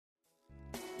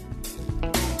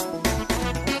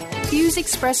views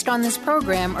expressed on this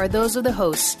program are those of the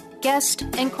hosts, guests,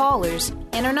 and callers,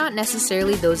 and are not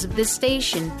necessarily those of this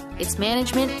station, its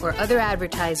management, or other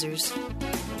advertisers.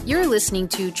 You're listening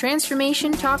to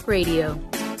Transformation Talk Radio.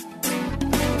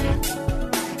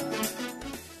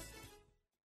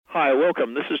 Hi,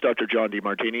 welcome. This is Dr. John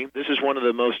DeMartini. This is one of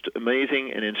the most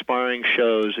amazing and inspiring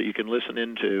shows that you can listen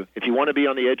into. If you want to be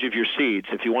on the edge of your seats,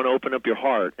 if you want to open up your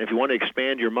heart, if you want to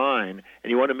expand your mind, and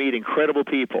you want to meet incredible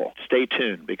people, stay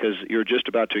tuned because you're just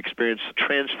about to experience a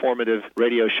transformative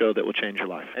radio show that will change your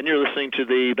life. And you're listening to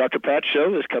the Dr. Pat Show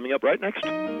that's coming up right next.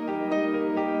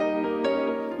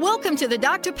 Welcome to the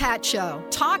Dr. Pat Show.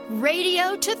 Talk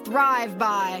radio to thrive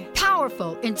by.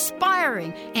 Powerful,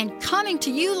 inspiring, and coming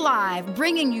to you live,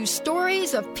 bringing you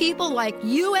stories of people like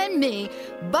you and me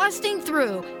busting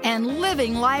through and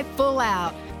living life full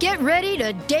out. Get ready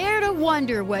to dare to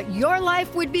wonder what your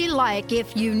life would be like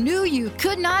if you knew you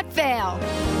could not fail.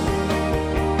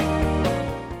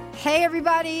 Hey,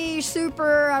 everybody.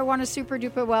 I want to super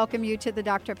duper welcome you to the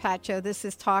Dr. Pat Show. This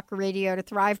is Talk Radio to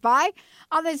Thrive By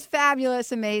on this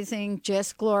fabulous, amazing,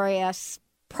 just glorious,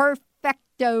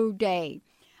 perfecto day.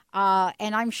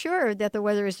 And I'm sure that the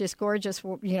weather is just gorgeous,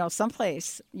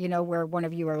 someplace, where one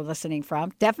of you are listening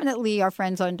from. Definitely our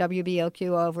friends on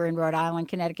WBOQ over in Rhode Island,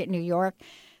 Connecticut, New York.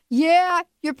 Yeah,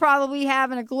 you're probably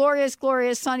having a glorious,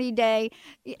 glorious sunny day.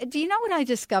 Do you know what I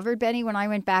discovered, Benny, when I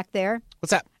went back there?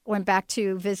 What's that? Went back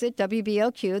to visit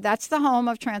WBOQ. That's the home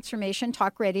of Transformation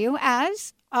Talk Radio,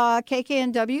 as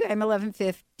KKNW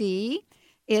M1150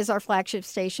 is our flagship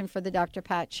station for the Dr.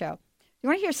 Pat Show. You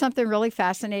want to hear something really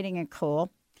fascinating and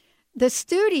cool? The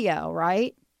studio,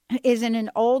 right, is in an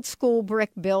old school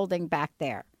brick building back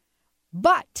there.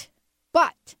 But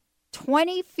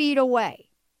 20 feet away,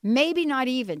 maybe not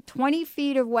even 20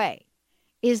 feet away,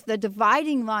 is the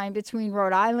dividing line between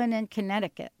Rhode Island and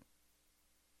Connecticut.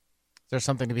 There's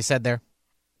something to be said there?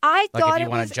 I thought like if you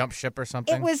want to jump ship or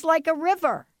something? It was like a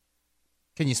river.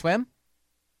 Can you swim?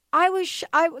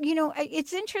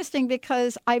 It's interesting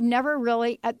because I've never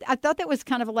really, I thought that was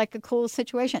kind of like a cool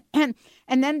situation. And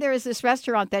then there's this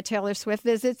restaurant that Taylor Swift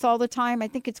visits all the time. I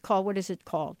think it's called, what is it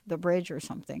called? The Bridge or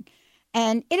something.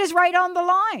 And it is right on the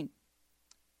line.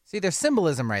 See, there's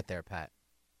symbolism right there, Pat.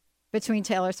 Between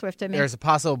Taylor Swift and me. There's a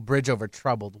possible bridge over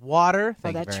troubled water.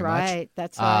 Thank you that's very right. much.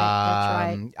 That's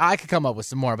right. I could come up with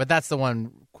some more, but that's the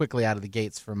one quickly out of the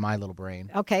gates for my little brain.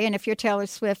 Okay, and if you're Taylor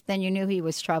Swift, then you knew he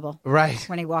was trouble. Right.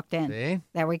 When he walked in. See?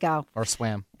 There we go. Or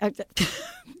swam.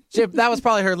 That was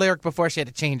probably her lyric before she had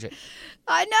to change it.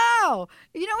 I know.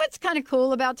 You know what's kind of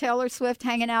cool about Taylor Swift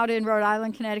hanging out in Rhode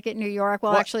Island, Connecticut, New York?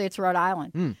 Well, actually, it's Rhode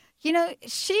Island.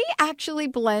 She actually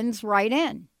blends right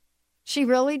in. She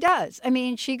really does. I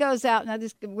mean, she goes out. Now,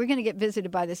 we're going to get visited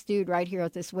by this dude right here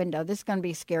at this window. This is going to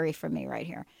be scary for me right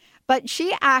here. But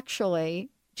she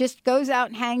actually just goes out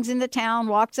and hangs in the town,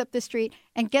 walks up the street,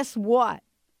 and guess what?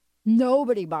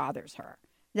 Nobody bothers her.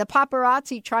 The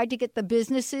paparazzi tried to get the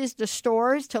businesses, the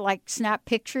stores, to, snap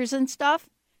pictures and stuff.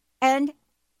 And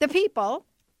the people,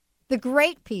 the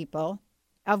great people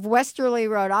of Westerly,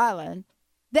 Rhode Island,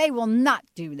 they will not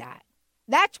do that.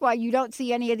 That's why you don't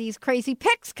see any of these crazy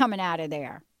pics coming out of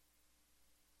there.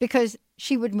 Because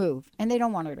she would move, and they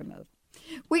don't want her to move.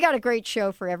 We got a great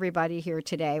show for everybody here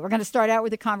today. We're going to start out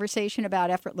with a conversation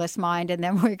about Effortless Mind, and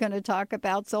then we're going to talk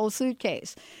about Soul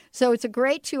Suitcase. So it's a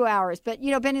great 2 hours. But,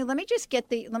 Benny, let me just get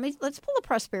let's pull a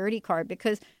prosperity card,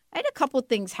 because I had a couple of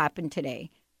things happen today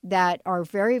that are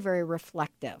very, very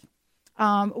reflective.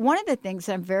 One of the things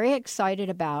I'm very excited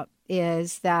about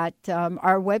is that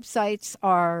our websites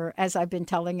are, as I've been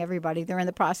telling everybody, they're in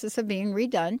the process of being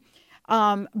redone.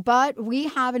 But we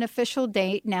have an official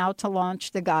date now to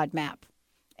launch the God Map.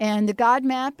 And the God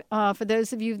Map, for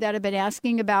those of you that have been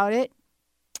asking about it,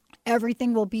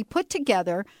 everything will be put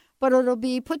together, but it'll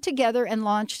be put together and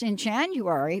launched in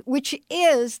January, which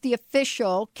is the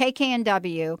official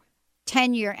KKNW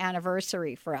 10-year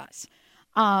anniversary for us.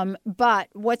 But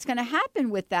what's going to happen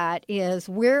with that is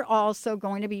we're also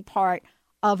going to be part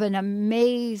of an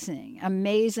amazing,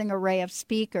 amazing array of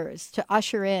speakers to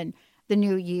usher in the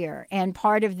new year. And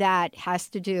part of that has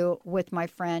to do with my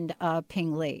friend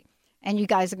Ping Lee. And you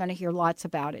guys are going to hear lots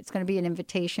about it. It's going to be an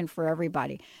invitation for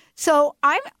everybody. So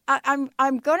I'm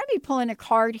going to be pulling a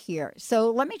card here.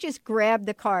 So let me just grab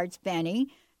the cards, Benny,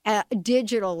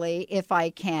 digitally if I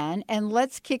can, and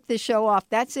let's kick the show off.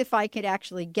 That's if I could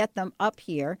actually get them up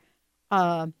here.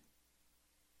 Yeah.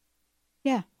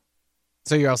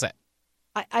 So you're all set.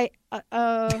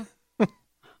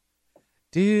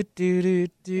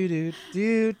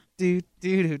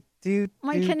 Do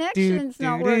my connection's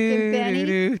not working,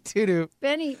 Benny.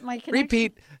 Benny, my connection.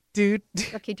 Repeat.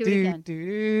 Okay, do it again.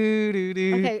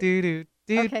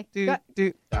 Okay,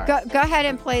 go ahead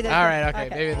and play this. All right, okay.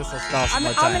 Maybe this will stall some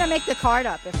more time. I'm going to make the card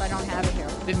up if I don't have it here.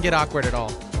 Didn't get awkward at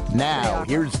all. Now,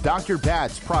 here's Dr.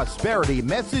 Pat's prosperity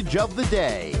message of the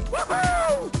day.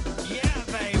 Woohoo! Yeah,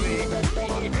 baby.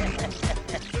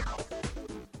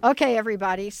 Okay,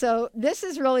 everybody. So this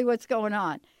is really what's going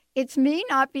on. It's me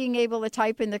not being able to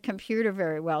type in the computer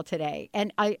very well today.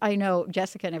 And I know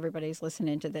Jessica and everybody's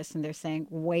listening to this and they're saying,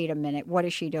 wait a minute, what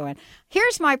is she doing?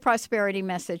 Here's my prosperity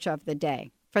message of the day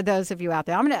for those of you out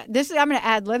there. I'm gonna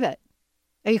ad-lib it.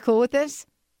 Are you cool with this?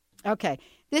 Okay.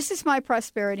 This is my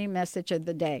prosperity message of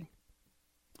the day.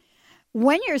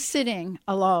 When you're sitting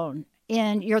alone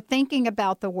and you're thinking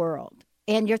about the world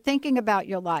and you're thinking about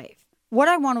your life, what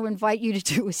I want to invite you to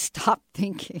do is stop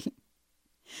thinking.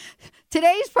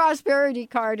 Today's prosperity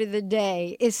card of the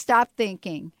day is stop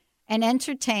thinking and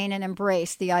entertain and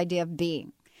embrace the idea of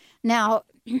being. Now,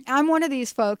 I'm one of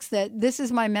these folks that this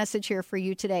is my message here for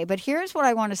you today, but here's what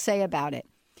I want to say about it.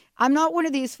 I'm not one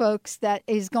of these folks that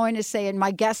is going to say, and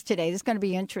my guest today, this is going to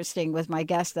be interesting with my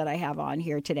guest that I have on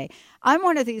here today. I'm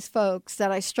one of these folks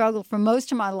that I struggled for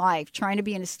most of my life trying to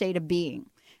be in a state of being.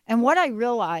 And what I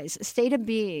realize, a state of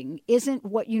being isn't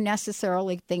what you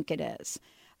necessarily think it is.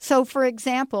 So, for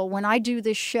example, when I do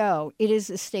this show, it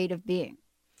is a state of being.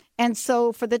 And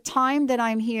so for the time that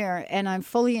I'm here and I'm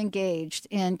fully engaged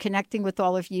in connecting with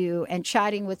all of you and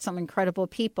chatting with some incredible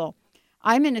people,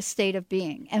 I'm in a state of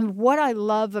being. And what I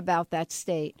love about that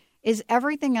state is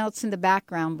everything else in the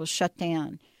background will shut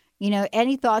down. You know,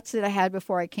 any thoughts that I had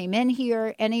before I came in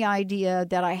here, any idea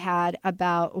that I had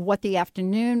about what the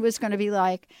afternoon was going to be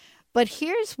like. But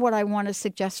here's what I want to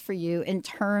suggest for you in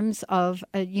terms of,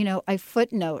 a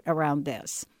footnote around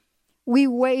this. We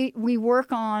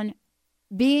work on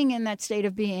being in that state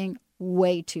of being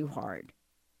way too hard.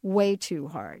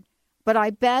 But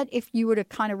I bet if you were to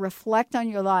kind of reflect on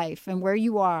your life and where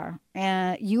you are,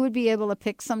 you would be able to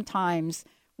pick some times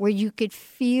where you could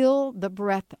feel the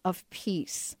breath of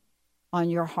peace on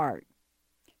your heart.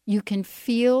 You can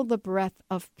feel the breath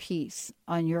of peace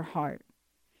on your heart.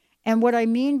 And what I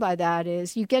mean by that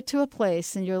is you get to a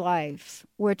place in your life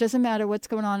where it doesn't matter what's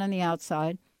going on the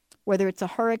outside, whether it's a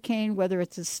hurricane, whether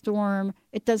it's a storm,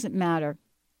 it doesn't matter.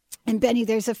 And Benny,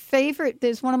 there's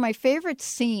one of my favorite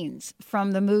scenes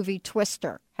from the movie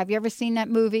Twister. Have you ever seen that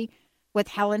movie with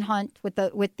Helen Hunt with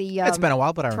the it's been a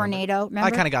while, but I tornado? Remember.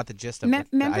 I kind of got the gist of it.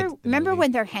 Remember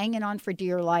when they're hanging on for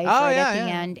dear life at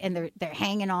the end, and they're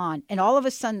hanging on, and all of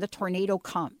a sudden the tornado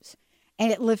comes,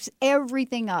 and it lifts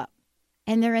everything up.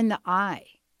 And they're in the eye.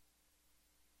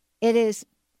 It is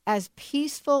as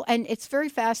peaceful, and it's very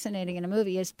fascinating in a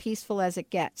movie, as peaceful as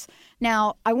it gets.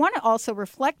 Now, I want to also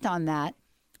reflect on that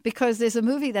because there's a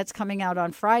movie that's coming out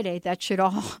on Friday that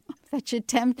should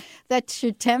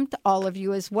tempt all of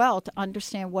you as well to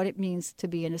understand what it means to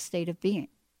be in a state of being.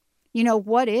 You know,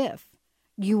 what if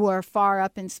you were far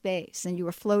up in space and you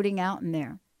were floating out in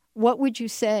there? What would you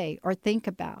say or think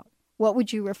about? What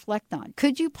would you reflect on?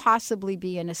 Could you possibly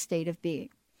be in a state of being?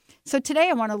 So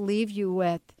today I want to leave you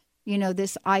with,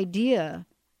 this idea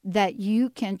that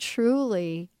you can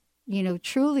truly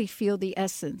feel the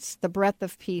essence, the breath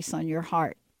of peace on your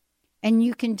heart. And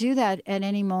you can do that at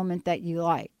any moment that you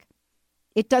like.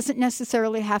 It doesn't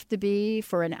necessarily have to be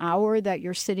for an hour that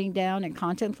you're sitting down and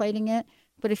contemplating it.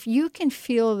 But if you can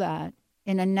feel that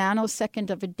in a nanosecond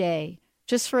of a day,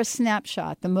 just for a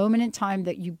snapshot, the moment in time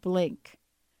that you blink,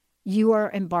 you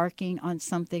are embarking on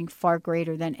something far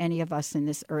greater than any of us in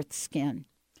this earth's skin.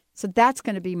 So that's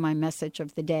going to be my message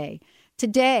of the day.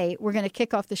 Today, we're going to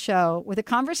kick off the show with a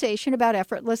conversation about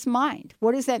effortless mind.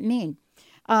 What does that mean?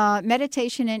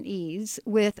 Meditation and ease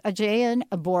with Ajayan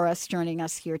Borys joining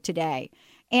us here today.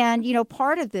 And,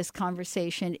 part of this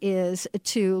conversation is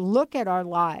to look at our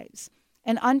lives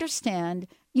and understand,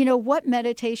 what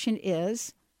meditation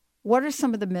is. What are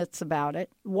some of the myths about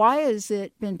it? Why has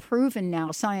it been proven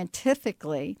now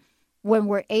scientifically when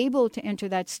we're able to enter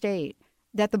that state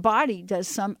that the body does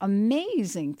some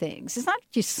amazing things? It's not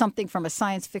just something from a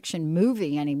science fiction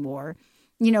movie anymore,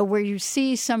 where you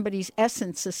see somebody's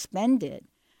essence suspended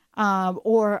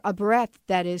or a breath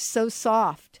that is so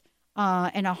soft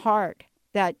and a heart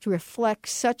that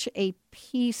reflects such a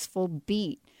peaceful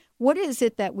beat. What is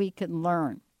it that we can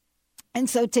learn? And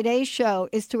so today's show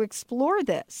is to explore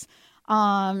this. For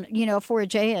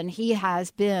Ajayan, he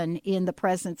has been in the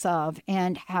presence of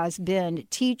and has been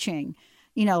teaching,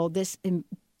 this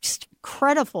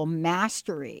incredible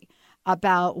mastery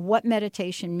about what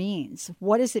meditation means.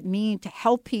 What does it mean to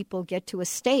help people get to a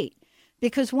state?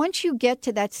 Because once you get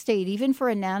to that state, even for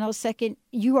a nanosecond,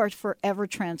 you are forever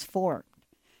transformed.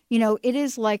 It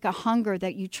is like a hunger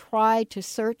that you try to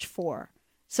search for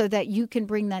so that you can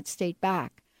bring that state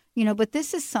back. But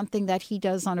this is something that he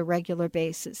does on a regular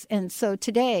basis. And so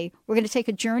today we're going to take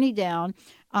a journey down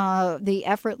the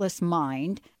effortless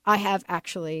mind. I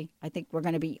think we're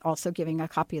going to be also giving a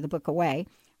copy of the book away.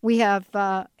 We have,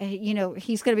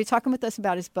 he's going to be talking with us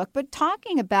about his book, but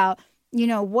talking about,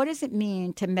 what does it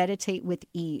mean to meditate with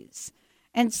ease?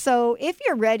 And so if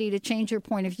you're ready to change your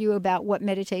point of view about what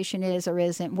meditation is or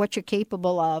isn't, what you're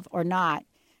capable of or not,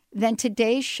 then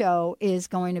today's show is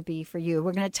going to be for you.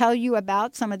 We're going to tell you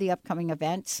about some of the upcoming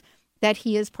events that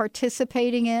he is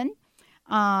participating in.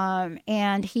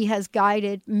 And he has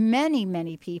guided many,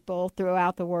 many people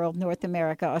throughout the world, North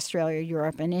America, Australia,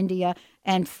 Europe, and India,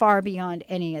 and far beyond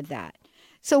any of that.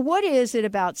 So what is it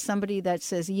about somebody that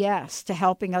says yes to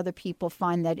helping other people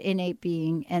find that innate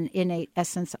being and innate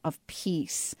essence of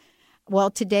peace?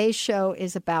 Well, today's show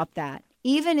is about that.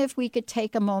 Even if we could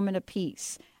take a moment of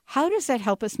peace, how does that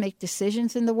help us make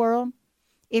decisions in the world?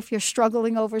 If you're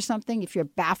struggling over something, if you're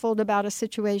baffled about a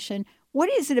situation, what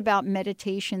is it about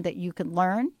meditation that you can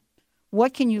learn?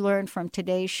 What can you learn from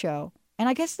today's show? And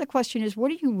I guess the question is, what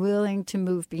are you willing to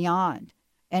move beyond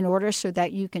in order so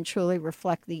that you can truly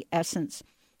reflect the essence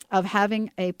of having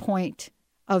a point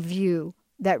of view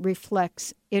that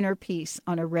reflects inner peace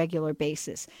on a regular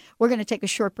basis? We're going to take a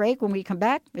short break. When we come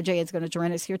back, Ajayan's going to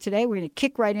join us here today. We're going to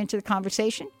kick right into the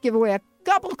conversation, give away a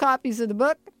couple copies of the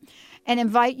book, and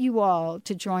invite you all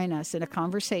to join us in a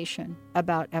conversation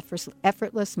about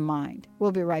effortless mind.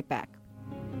 We'll be right back.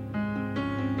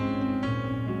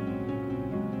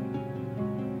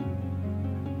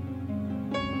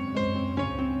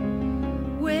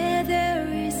 Where there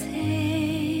is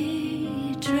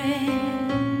hatred,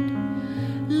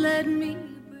 let me.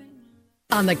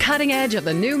 On the cutting edge of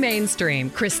the new mainstream,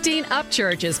 Christine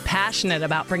Upchurch is passionate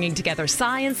about bringing together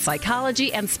science,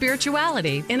 psychology, and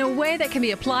spirituality in a way that can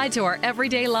be applied to our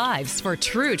everyday lives for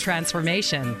true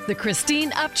transformation. The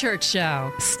Christine Upchurch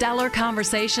Show, stellar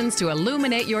conversations to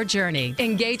illuminate your journey,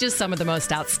 engages some of the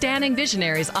most outstanding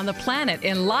visionaries on the planet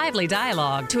in lively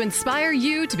dialogue to inspire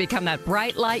you to become that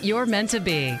bright light you're meant to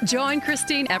be. Join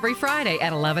Christine every Friday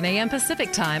at 11 a.m.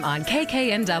 Pacific Time on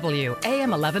KKNW,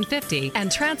 AM 1150, and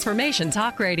Transformation Talk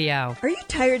Radio. Are you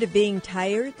tired of being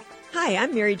tired? Hi,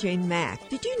 I'm Mary Jane Mack.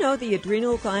 Did you know the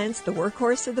adrenal glands, the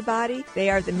workhorse of the body? They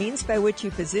are the means by which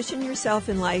you position yourself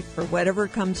in life for whatever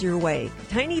comes your way.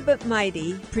 Tiny but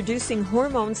mighty, producing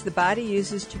hormones the body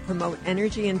uses to promote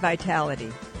energy and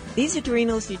vitality. These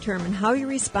adrenals determine how you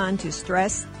respond to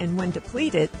stress, and when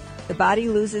depleted, the body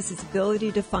loses its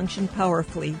ability to function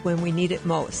powerfully when we need it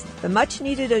most. The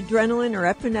much-needed adrenaline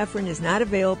or epinephrine is not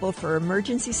available for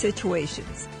emergency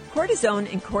situations.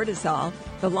 Cortisone and cortisol,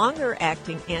 the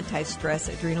longer-acting anti-stress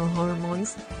adrenal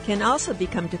hormones, can also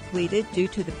become depleted due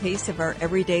to the pace of our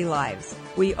everyday lives.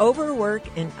 We overwork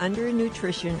and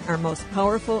undernutrition our most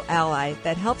powerful ally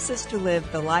that helps us to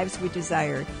live the lives we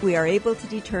desire. We are able to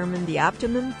determine the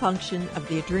optimum function of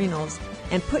the adrenals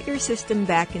and put your system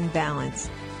back in balance.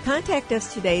 Contact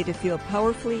us today to feel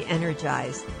powerfully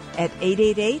energized at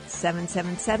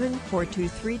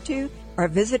 888-777-4232 or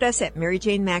visit us at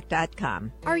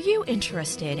maryjanemack.com. Are you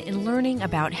interested in learning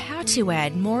about how to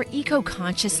add more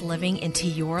eco-conscious living into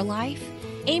your life?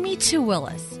 Amy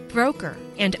Willis, broker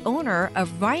and owner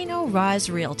of Rhino Roz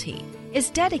Realty, is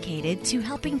dedicated to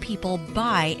helping people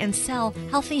buy and sell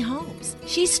healthy homes.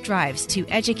 She strives to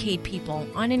educate people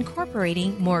on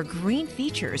incorporating more green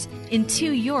features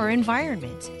into your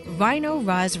environment. Rhino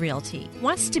Roz Realty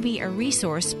wants to be a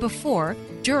resource before,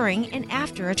 during, and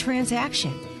after a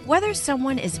transaction. Whether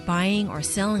someone is buying or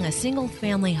selling a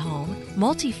single-family home,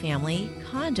 multifamily,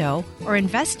 condo, or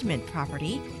investment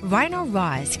property, Rhino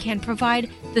Roz can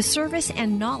provide the service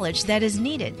and knowledge that is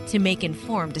needed to make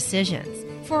informed decisions.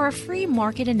 For a free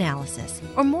market analysis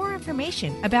or more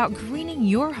information about greening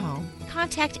your home,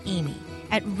 contact Amy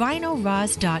at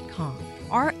rhinoroz.com,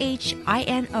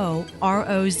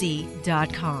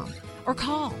 rhinoroz.com, or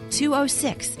call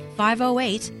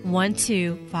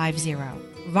 206-508-1250.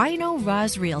 Rhino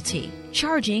Roz Realty,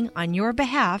 charging on your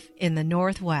behalf in the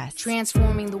Northwest.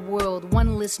 Transforming the world,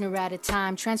 one listener at a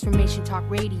time. Transformation Talk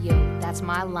Radio, that's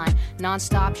my line.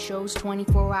 Non-stop shows,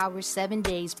 24 hours, 7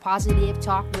 days. Positive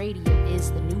Talk Radio is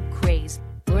the new craze.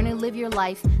 Learn and live your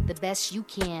life the best you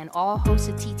can. All hosts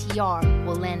of TTR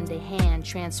will lend a hand.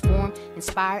 Transform,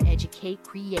 inspire, educate,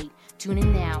 create. Tune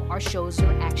in now. Our shows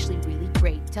are actually really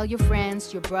great. Tell your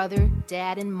friends, your brother,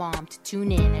 dad, and mom to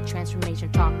tune in at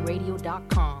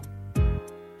transformationtalkradio.com.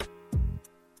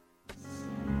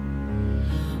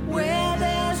 Where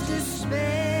there's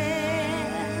despair,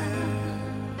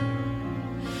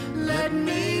 let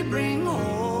me bring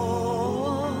hope.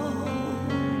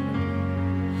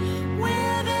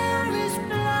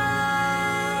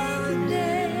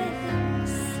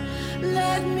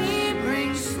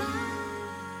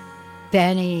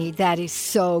 Benny, that is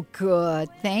so good.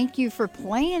 Thank you for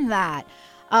playing that.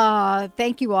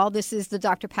 Thank you all. This is the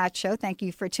Dr. Pat Show. Thank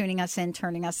you for tuning us in,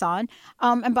 turning us on.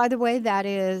 And by the way, that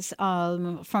is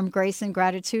from Grace and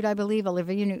Gratitude, I believe,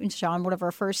 Olivia Newton-John, one of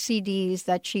her first CDs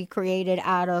that she created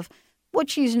out of what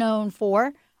she's known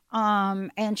for.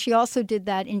 And she also did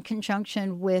that in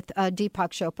conjunction with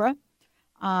Deepak Chopra,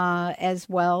 as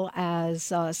well as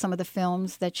some of the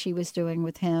films that she was doing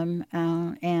with him.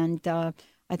 And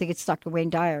I think it's Dr. Wayne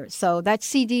Dyer. So that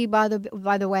CD, by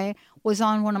the way, was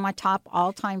on one of my top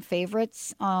all-time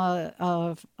favorites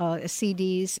of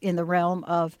CDs in the realm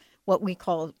of what we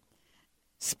call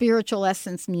spiritual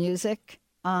essence music.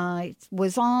 It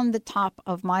was on the top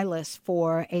of my list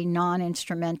for a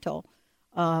non-instrumental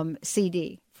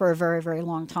CD for a very, very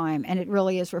long time, and it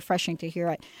really is refreshing to hear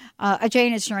it.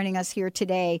 Ajayan is joining us here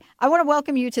today. I want to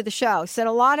welcome you to the show. Said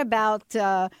a lot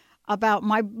about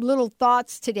my little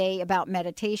thoughts today about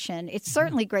meditation. It's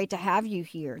certainly great to have you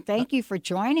here. Thank you for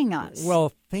joining us.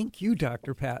 Well, thank you,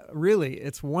 Dr. Pat. Really,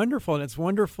 it's wonderful, and it's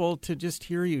wonderful to just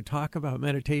hear you talk about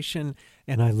meditation,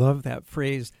 and I love that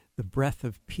phrase, the breath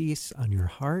of peace on your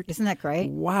heart. Isn't that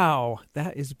great? Wow,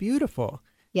 that is beautiful.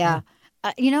 Yeah.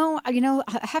 You know,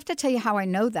 I have to tell you how I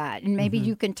know that, and maybe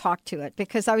you can talk to it,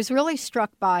 because I was really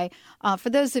struck by, for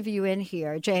those of you in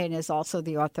here, Ajayan is also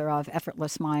the author of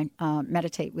Effortless Mind,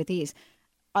 Meditate with Ease.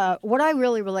 What I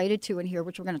really related to in here,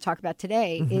 which we're going to talk about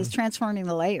today, is transforming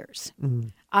the layers.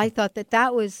 I thought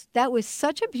that was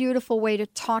such a beautiful way to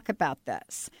talk about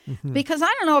this, because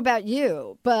I don't know about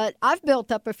you, but I've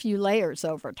built up a few layers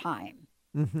over time.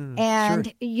 And,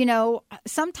 sure. You know,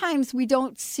 sometimes we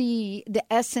don't see the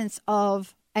essence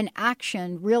of an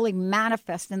action really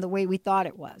manifest in the way we thought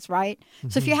it was, right?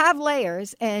 So if you have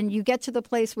layers and you get to the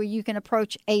place where you can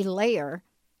approach a layer,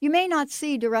 you may not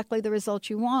see directly the results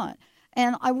you want.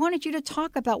 And I wanted you to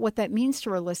talk about what that means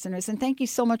to our listeners. And thank you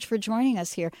so much for joining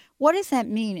us here. What does that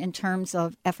mean in terms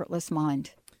of effortless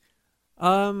mind?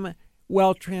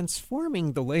 Well,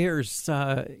 transforming the layers,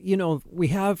 we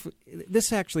have,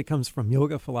 this actually comes from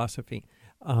yoga philosophy,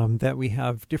 that we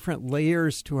have different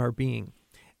layers to our being.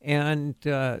 And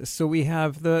so we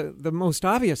have the most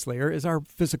obvious layer is our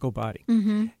physical body.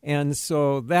 And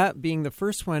so that being the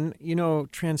first one,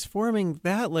 transforming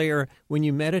that layer, when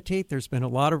you meditate, there's been a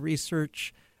lot of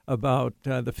research about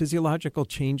the physiological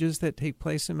changes that take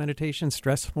place in meditation.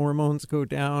 Stress hormones go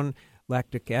down,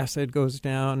 lactic acid goes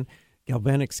down.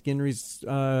 Galvanic skin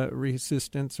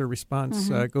resistance or response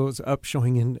goes up,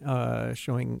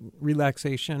 showing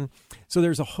relaxation. So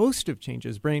there's a host of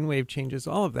changes, brainwave changes,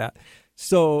 all of that.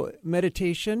 So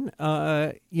meditation,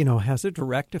 has a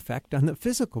direct effect on the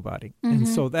physical body, and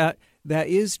so that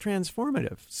is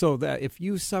transformative. So that if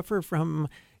you suffer from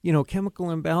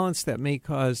chemical imbalance that may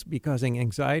be causing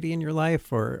anxiety in your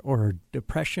life or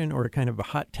depression or kind of a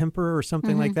hot temper or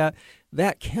something like that,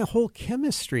 whole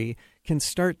chemistry can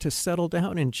start to settle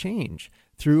down and change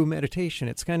through meditation.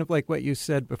 It's kind of like what you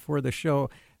said before the show,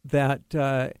 that,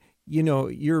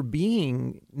 your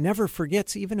being never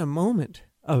forgets even a moment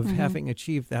of having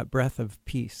achieved that breath of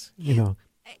peace,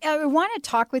 I want to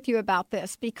talk with you about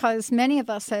this because many of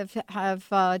us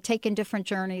have taken different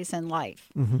journeys in life.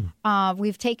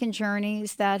 We've taken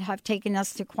journeys that have taken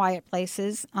us to quiet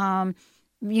places.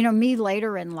 Me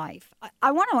later in life.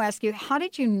 I want to ask you, how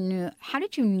did you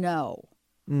know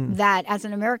that as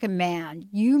an American man,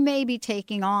 you may be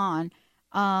taking on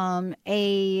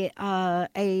a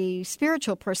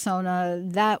spiritual persona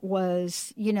that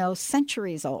was,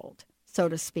 centuries old, so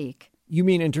to speak? You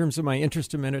mean in terms of my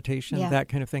interest in meditation, that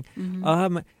kind of thing?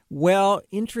 Well,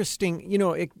 interesting.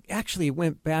 It actually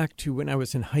went back to when I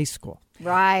was in high school.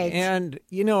 Right. And,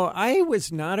 I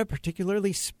was not a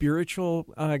particularly spiritual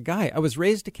guy. I was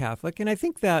raised a Catholic, and I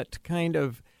think that kind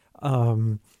of,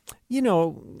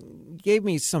 gave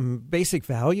me some basic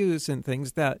values and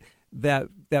things that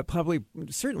probably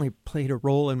certainly played a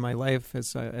role in my life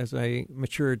as I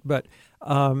matured. But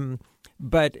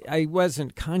I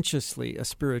wasn't consciously a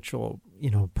spiritual,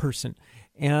 person.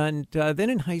 And then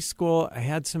in high school, I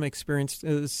had some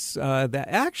experiences that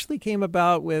actually came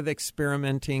about with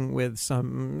experimenting with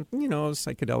some,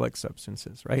 psychedelic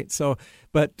substances, right? So,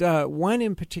 but one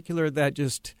in particular that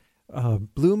just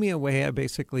blew me away. I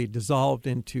basically dissolved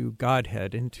into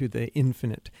Godhead, into the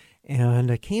infinite. And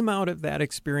I came out of that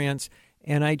experience,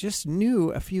 and I just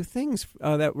knew a few things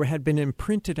that had been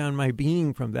imprinted on my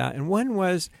being from that. And one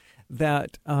was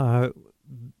that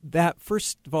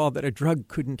first of all, that a drug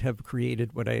couldn't have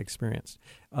created what I experienced.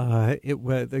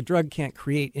 The drug can't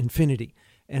create infinity.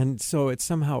 And so it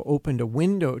somehow opened a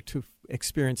window to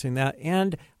experiencing that.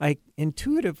 And I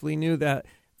intuitively knew that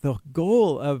the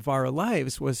goal of our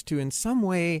lives was to, in some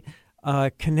way,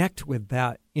 connect with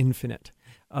that infinite.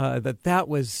 That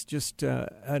was just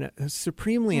a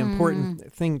supremely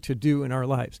important thing to do in our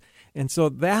lives. And so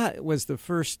that was the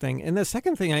first thing. And the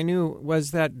second thing I knew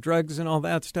was that drugs and all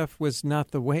that stuff was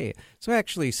not the way. So I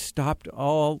actually stopped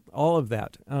all of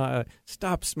that.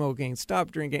 Stopped smoking,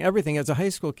 stopped drinking, everything as a high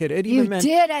school kid. It You even meant,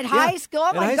 did at high school?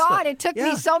 Oh, my God. School. It took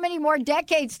me so many more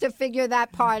decades to figure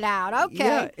that part out. Okay.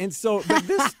 Yeah, and so but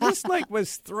this like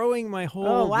was throwing my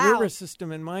whole nervous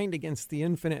system and mind against the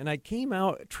infinite. And I came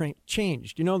out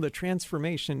changed. You know, the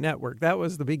transformation network. That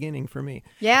was the beginning for me.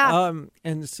 Yeah.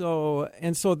 And so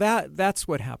that's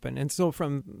what happened. And so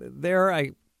from there,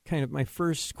 I kind of my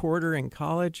first quarter in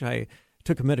college, I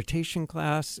took a meditation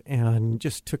class and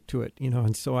just took to it, you know.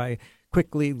 And so I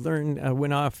quickly learned,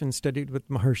 went off and studied with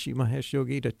Maharishi Mahesh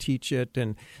Yogi to teach it.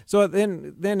 And so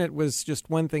then it was just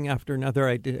one thing after another.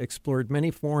 I explored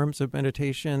many forms of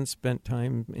meditation, spent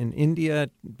time in India,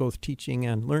 both teaching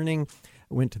and learning.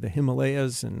 I went to the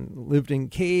Himalayas and lived in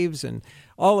caves and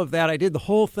all of that. I did the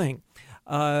whole thing.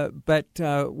 But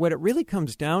what it really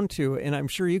comes down to, and I'm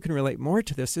sure you can relate more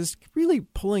to this, is really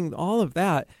pulling all of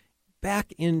that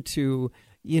back into,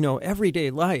 you know,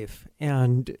 everyday life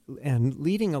and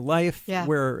leading a life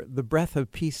where the breath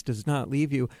of peace does not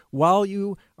leave you while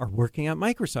you are working at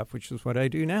Microsoft, which is what I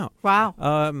do now. Wow.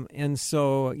 And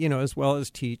so, you know, as well as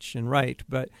teach and write,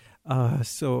 but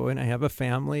and I have a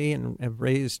family and have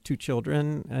raised 2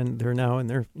 children, and they're now in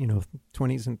their, you know,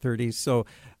 20s and 30s. So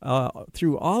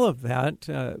through all of that,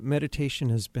 meditation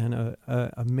has been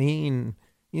a main,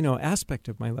 you know, aspect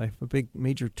of my life, a big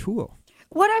major tool.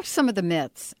 What are some of the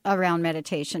myths around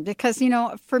meditation? Because, you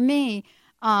know, for me,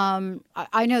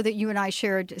 I know that you and I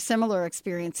shared similar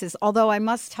experiences, although I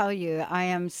must tell you, I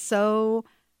am so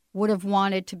would have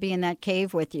wanted to be in that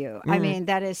cave with you. I mean,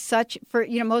 that is such, for,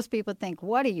 you know, most people think,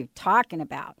 what are you talking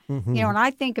about? You know, and I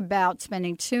think about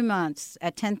spending 2 months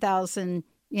at 10,000,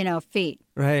 you know, feet,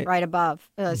 right above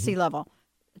sea level,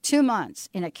 2 months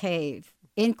in a cave,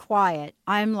 in quiet.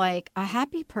 I'm like a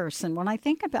happy person when I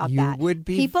think about that. Would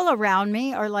be. People around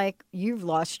me are like, you've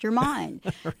lost your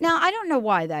mind. Now, I don't know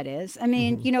why that is. I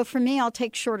mean, you know, for me, I'll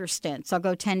take shorter stints. I'll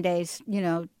go 10 days, you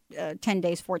know, 10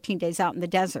 days, 14 days out in the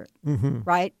desert,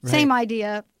 right? Same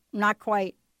idea, not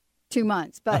quite 2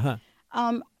 months. But,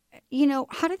 you know,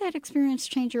 how did that experience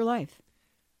change your life?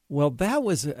 Well, that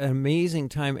was an amazing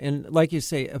time. And like you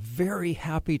say, a very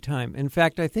happy time. In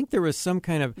fact, I think there was some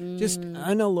kind of just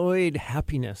unalloyed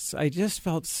happiness. I just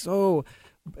felt so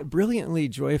brilliantly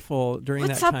joyful during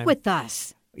that time. What's up with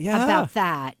us? About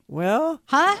that? Well,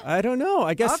 I don't know.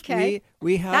 I guess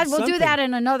we have we'll do that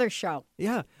in another show.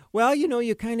 Yeah. Well, you know,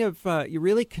 you kind of, you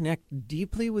really connect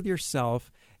deeply with yourself,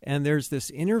 and there's this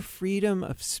inner freedom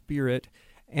of spirit,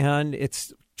 and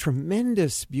it's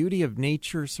tremendous beauty of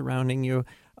nature surrounding you.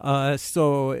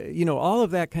 So, you know, all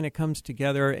of that kind of comes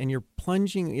together, and you're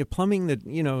plunging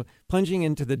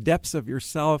into the depths of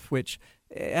yourself, which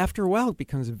after a while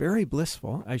becomes very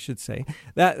blissful, I should say.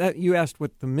 That you asked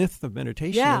what the myth of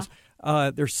meditation is.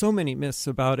 There's so many myths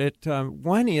about it.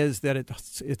 One is that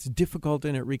it's difficult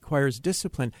and it requires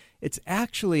discipline. It's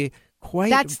actually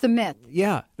quite... That's the myth.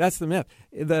 Yeah, that's the myth.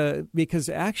 Because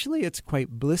actually it's quite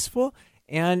blissful.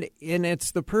 And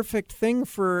it's the perfect thing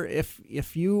for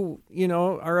if you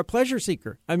know, are a pleasure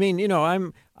seeker. I mean, you know,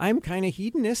 I'm kind of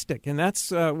hedonistic, and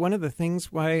that's one of the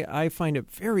things why I find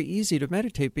it very easy to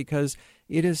meditate, because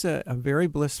it is a very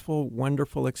blissful,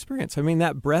 wonderful experience. I mean,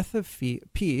 that breath of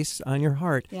peace on your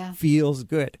heart feels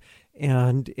good.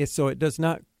 And so it does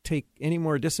not take any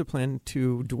more discipline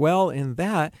to dwell in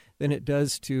that than it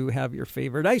does to have your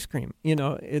favorite ice cream, you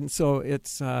know. And so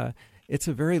it's a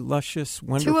very luscious,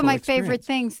 wonderful 2 of my experience. favorite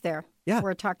things there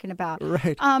we're talking about.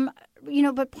 Right. You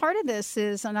know, but part of this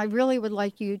is, and I really would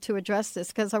like you to address this,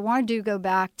 because I wanted to go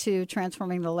back to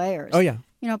transforming the layers. Oh, yeah.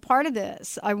 You know, part of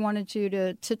this, I wanted you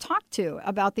to talk to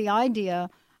about the idea,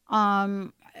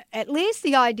 at least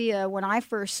the idea when I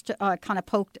first kind of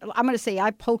poked, I'm going to say I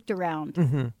poked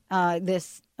around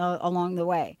this along the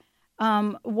way,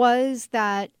 was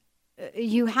that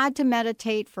you had to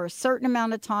meditate for a certain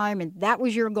amount of time, and that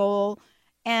was your goal.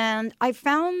 And I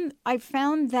found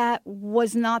that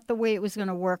was not the way it was going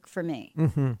to work for me.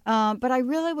 But I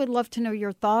really would love to know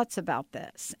your thoughts about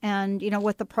this, and, you know,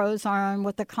 what the pros are and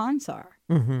what the cons are.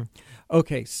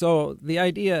 Okay, so the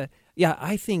idea,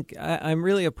 I think I'm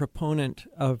really a proponent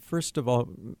of, first of all,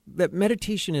 that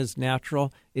meditation is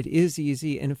natural. It is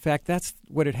easy. And in fact, that's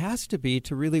what it has to be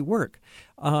to really work.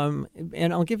 And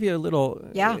I'll give you a little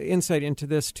insight into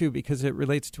this, too, because it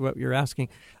relates to what you're asking.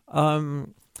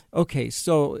 Okay,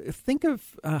 so think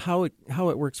of how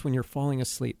it works when you're falling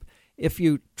asleep. If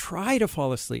you try to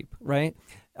fall asleep, right,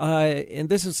 and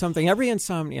this is something every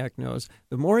insomniac knows,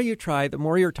 the more you try, the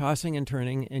more you're tossing and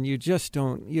turning, and you just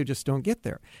don't get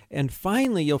there. And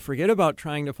finally, you'll forget about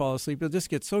trying to fall asleep. You'll just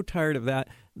get so tired of that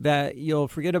you'll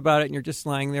forget about it, and you're just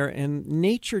lying there, and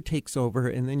nature takes over,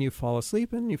 and then you fall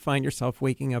asleep, and you find yourself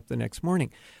waking up the next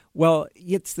morning. Well,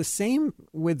 it's the same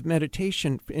with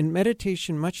meditation. In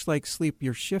meditation, much like sleep,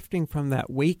 you're shifting from that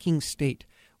waking state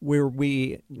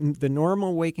the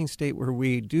normal waking state where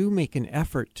we do make an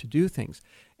effort to do things,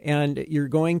 and you're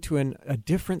going to a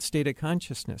different state of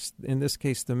consciousness, in this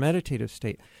case, the meditative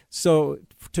state. So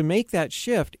to make that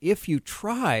shift, if you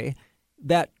try,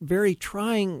 that very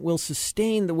trying will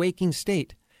sustain the waking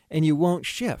state, and you won't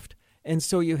shift. And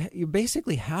so you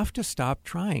basically have to stop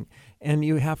trying, and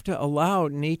you have to allow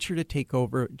nature to take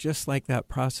over, just like that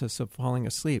process of falling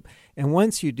asleep. And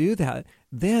once you do that,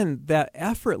 then that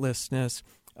effortlessness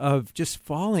of just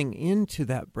falling into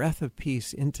that breath of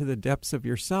peace, into the depths of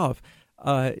yourself,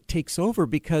 takes over,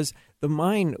 because the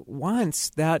mind wants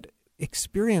that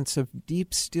experience of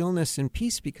deep stillness and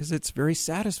peace, because it's very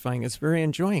satisfying. It's very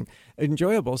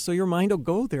enjoyable. So your mind will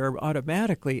go there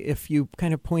automatically if you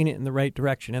kind of point it in the right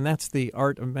direction. And that's the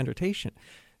art of meditation.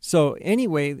 So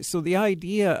anyway, the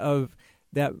idea of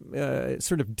that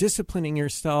sort of disciplining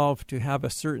yourself to have a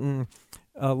certain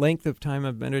length of time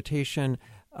of meditation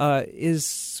is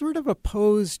sort of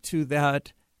opposed to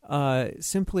that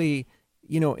simply,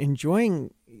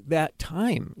 enjoying that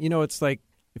time. It's like,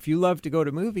 if you love to go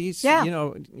to movies,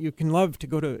 you can love to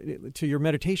go to your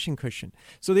meditation cushion.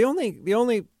 So the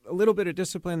only little bit of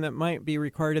discipline that might be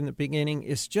required in the beginning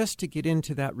is just to get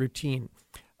into that routine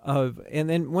and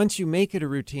then once you make it a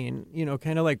routine,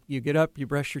 kind of like you get up, you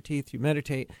brush your teeth, you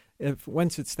meditate.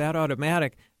 Once it's that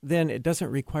automatic, then it doesn't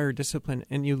require discipline,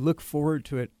 and you look forward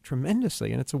to it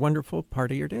tremendously, and it's a wonderful part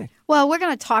of your day. Well, we're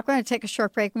going to take a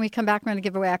short break. When we come back, we're going to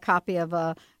give away a copy of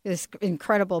this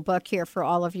incredible book here for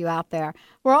all of you out there.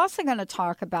 We're also going to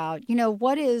talk about,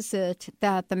 what is it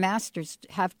that the masters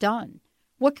have done?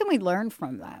 What can we learn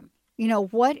from them?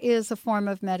 What is a form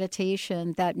of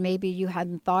meditation that maybe you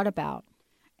hadn't thought about?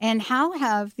 And how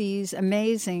have these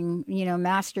amazing,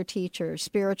 master teachers,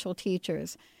 spiritual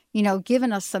teachers,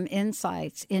 given us some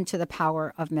insights into the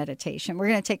power of meditation? We're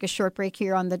going to take a short break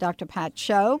here on the Dr. Pat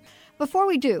Show. Before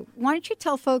we do, why don't you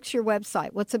tell folks your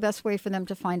website? What's the best way for them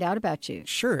to find out about you?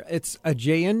 Sure. It's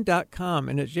Ajayan.com,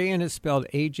 and Ajayan is spelled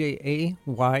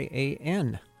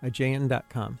Ajayan,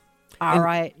 Ajayan.com. All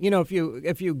right.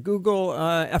 If you Google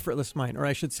Effortless Mind, or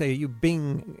I should say you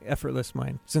Bing Effortless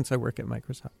Mind, since I work at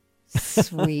Microsoft.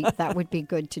 Sweet. That would be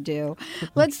good to do.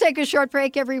 Let's take a short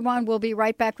break, everyone. We'll be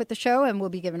right back with the show, and we'll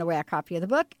be giving away a copy of the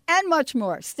book and much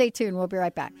more. Stay tuned. We'll be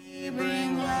right back.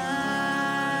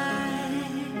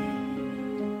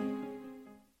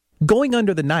 Going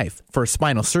under the knife for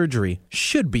spinal surgery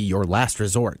should be your last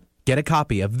resort. Get a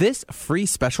copy of this free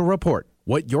special report,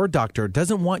 What Your Doctor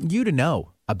Doesn't Want You to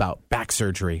Know About Back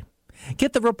Surgery.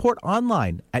 Get the report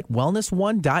online at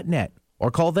wellness1.net or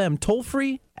call them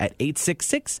toll-free at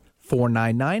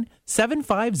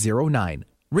 866-499-7509.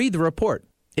 Read the report.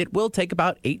 It will take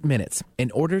about 8 minutes in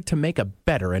order to make a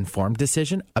better informed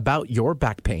decision about your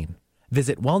back pain.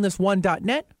 Visit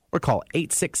wellness1.net or call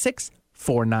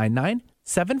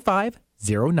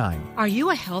 866-499-7509. Are you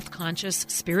a health-conscious,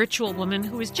 spiritual woman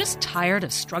who is just tired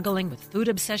of struggling with food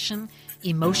obsession,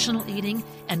 emotional eating,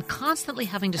 and constantly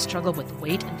having to struggle with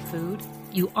weight and food?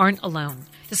 You aren't alone.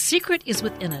 The secret is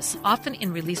within us, often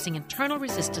in releasing internal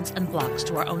resistance and blocks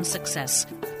to our own success.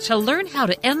 To learn how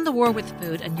to end the war with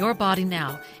food and your body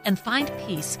now and find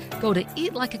peace, go to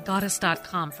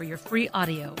eatlikeagoddess.com for your free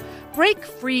audio. Break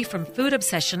free from food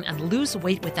obsession and lose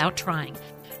weight without trying.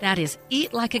 That is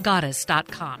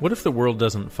eatlikeagoddess.com. What if the world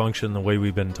doesn't function the way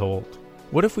we've been told?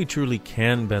 What if we truly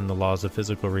can bend the laws of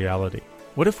physical reality?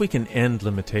 What if we can end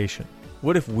limitation?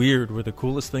 What if weird were the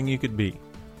coolest thing you could be?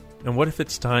 And what if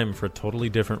it's time for a totally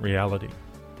different reality?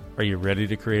 Are you ready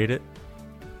to create it?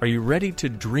 Are you ready to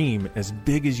dream as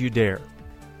big as you dare?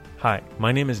 Hi,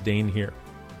 my name is Dane here.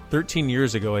 13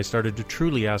 years ago, I started to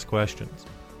truly ask questions.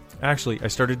 Actually, I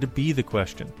started to be the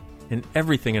question, and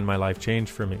everything in my life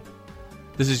changed for me.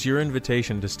 This is your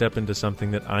invitation to step into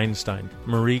something that Einstein,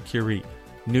 Marie Curie,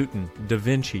 Newton, Da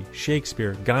Vinci,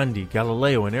 Shakespeare, Gandhi,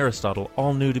 Galileo, and Aristotle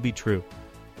all knew to be true.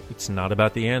 It's not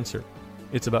about the answer.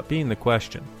 It's about being the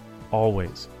question.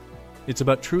 Always. It's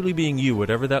about truly being you,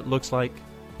 whatever that looks like,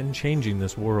 and changing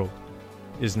this world.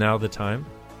 Is now the time?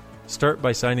 Start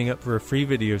by signing up for a free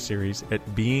video series at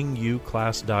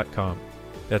beingyouclass.com.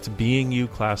 That's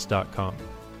beingyouclass.com.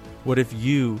 What if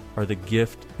you are the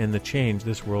gift and the change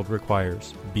this world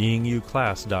requires?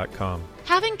 beingyouclass.com.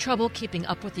 Having trouble keeping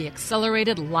up with the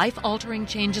accelerated, life-altering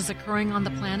changes occurring on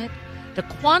the planet? The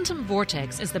quantum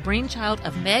vortex is the brainchild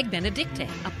of Meg Benedicte,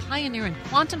 a pioneer in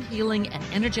quantum healing and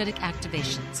energetic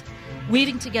activations.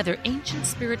 Weaving together ancient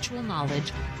spiritual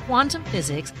knowledge, quantum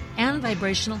physics, and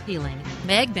vibrational healing,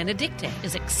 Meg Benedicte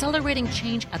is accelerating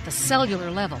change at the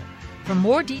cellular level. For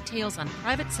more details on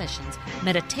private sessions,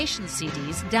 meditation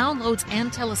CDs, downloads,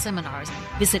 and teleseminars,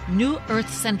 visit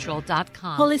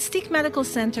newearthcentral.com. Holistic Medical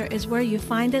Center is where you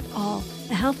find it all.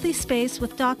 A healthy space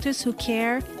with doctors who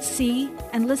care, see,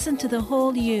 and listen to the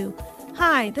whole you.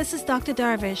 Hi, this is Dr.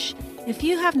 Darvish. If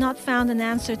you have not found an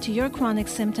answer to your chronic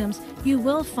symptoms, you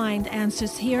will find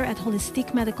answers here at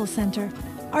Holistic Medical Center.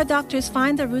 Our doctors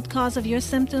find the root cause of your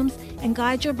symptoms and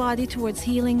guide your body towards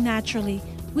healing naturally.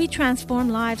 We transform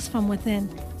lives from within.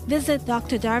 Visit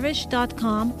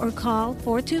drdarvish.com or call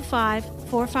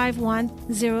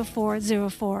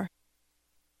 425-451-0404.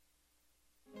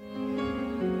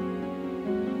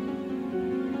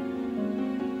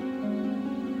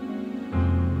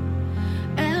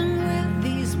 And with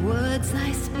these words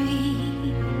I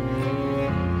speak,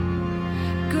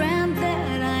 grant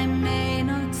that I may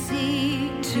not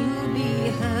seek to be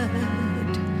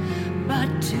heard,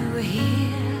 but to hear,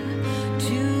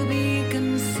 to be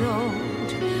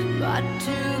consoled, but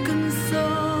to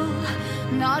console,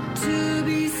 not to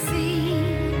be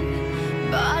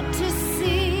seen, but to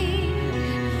see,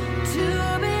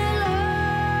 to be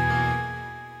loved.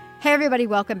 Hey, everybody,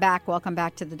 welcome back. Welcome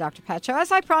back to the Dr. Pat Show.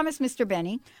 As I promised Mr.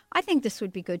 Benny, I think this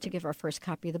would be good to give our first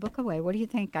copy of the book away. What do you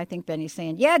think? I think Benny's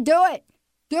saying, yeah, do it.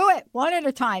 Do it. One at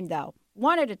a time, though.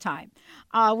 One at a time.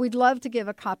 We'd love to give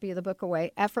a copy of the book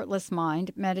away, Effortless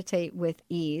Mind, Meditate with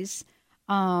Ease.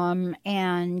 Ajayan,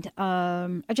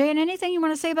 anything you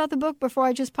want to say about the book before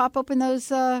I just pop open those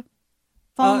phone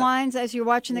lines as you're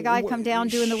watching the guy come down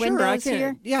doing the windows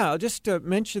here? Yeah, I'll just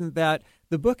mention that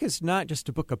the book is not just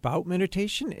a book about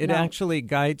meditation. It actually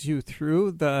guides you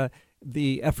through the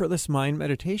Effortless Mind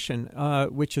meditation,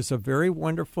 which is a very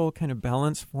wonderful kind of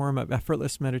balanced form of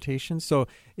effortless meditation. So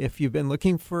if you've been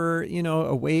looking for,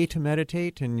 a way to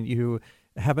meditate and you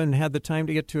haven't had the time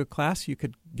to get to a class, you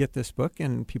could get this book,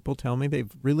 and people tell me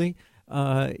they've really,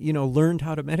 learned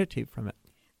how to meditate from it.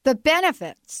 The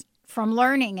benefits from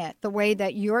learning it the way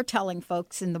that you're telling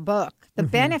folks in the book, the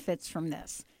benefits from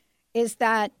this is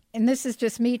that, and this is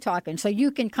just me talking, so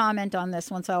you can comment on this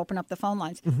once I open up the phone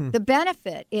lines. The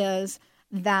benefit is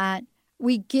that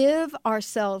we give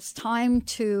ourselves time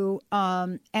to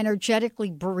energetically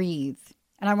breathe.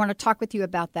 And I want to talk with you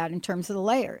about that in terms of the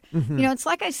layer. It's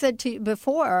like I said to you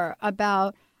before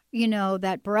about,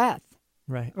 that breath.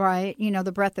 Right.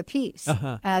 The breath of peace.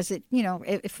 As it,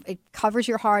 it covers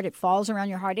your heart, it falls around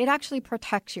your heart. It actually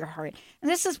protects your heart.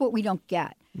 And this is what we don't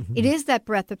get. It is that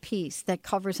breath of peace that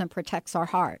covers and protects our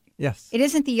heart. Yes. It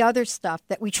isn't the other stuff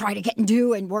that we try to get and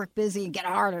do and work busy and get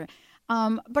harder.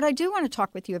 But I do want to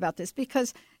talk with you about this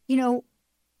because,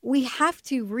 we have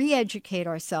to re-educate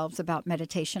ourselves about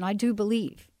meditation, I do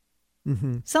believe.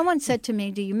 Someone said to me,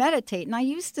 do you meditate? And I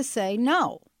used to say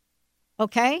no.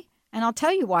 Okay? And I'll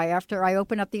tell you why after I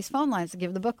open up these phone lines to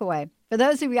give the book away. For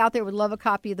those of you out there who would love a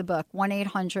copy of the book,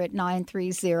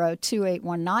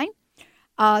 1-800-930-2819.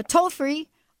 Toll free,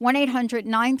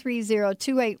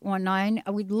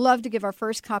 1-800-930-2819. We'd love to give our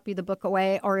first copy of the book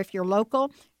away. Or if you're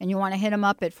local and you want to hit them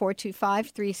up at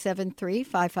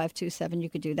 425-373-5527, you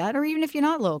could do that. Or even if you're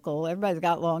not local, everybody's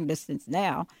got long distance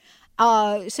now.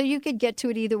 So you could get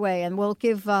to it either way. And we'll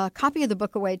give a copy of the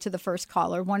book away to the first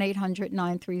caller,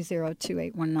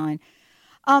 1-800-930-2819.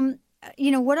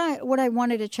 What I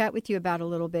wanted to chat with you about a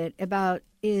little bit about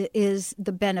is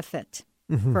the benefit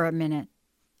for a minute.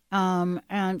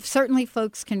 And certainly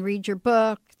folks can read your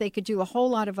book. They could do a whole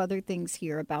lot of other things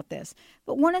here about this.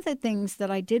 But one of the things that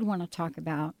I did want to talk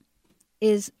about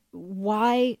is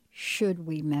why should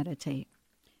we meditate?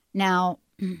 Now,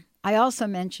 I also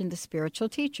mentioned the spiritual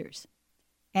teachers.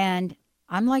 And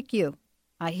I'm like you.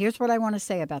 Here's what I want to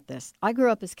say about this. I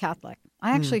grew up as Catholic.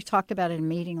 I actually talked about it in a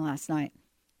meeting last night.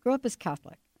 Grew up as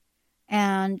Catholic.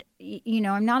 And,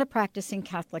 I'm not a practicing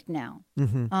Catholic now.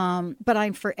 But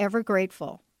I'm forever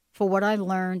grateful for what I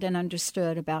learned and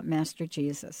understood about Master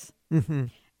Jesus.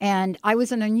 And I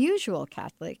was an unusual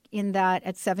Catholic in that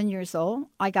at 7 years old,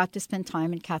 I got to spend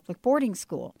time in Catholic boarding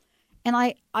school. And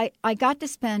I got to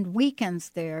spend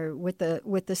weekends there with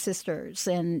the sisters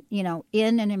and,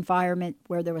 in an environment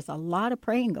where there was a lot of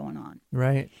praying going on.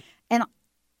 Right.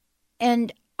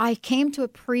 And I came to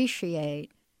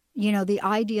appreciate the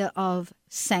idea of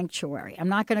sanctuary. I'm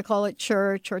not going to call it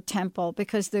church or temple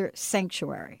because they're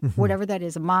sanctuary, whatever that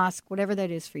is, a mosque, whatever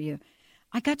that is for you.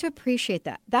 I got to appreciate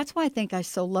that. That's why I think I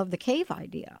so love the cave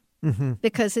idea,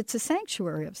 because it's a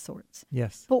sanctuary of sorts.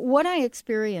 Yes. But what I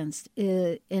experienced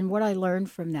and what I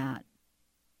learned from that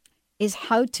is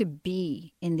how to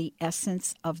be in the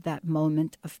essence of that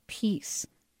moment of peace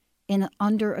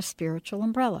under a spiritual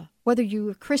umbrella. Whether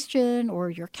you're Christian or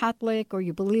you're Catholic or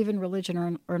you believe in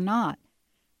religion or not,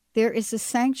 there is a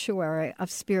sanctuary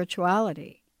of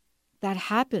spirituality that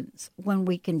happens when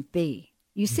we can be.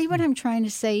 You see what I'm trying to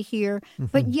say here?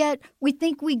 But yet we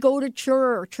think we go to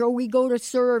church or we go to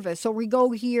service or we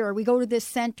go here or we go to this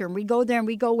center and we go there and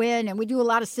we go in and we do a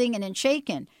lot of singing and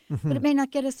shaking. But it may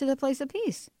not get us to the place of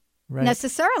peace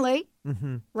necessarily,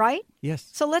 right? Yes.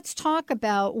 So let's talk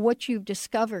about what you've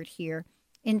discovered here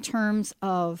in terms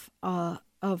of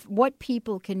what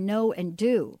people can know and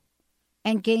do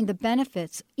and gain the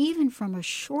benefits even from a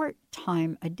short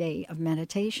time a day of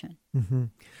meditation.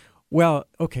 Well,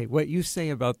 okay, what you say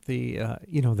about the,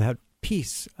 that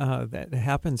peace that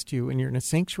happens to you when you're in a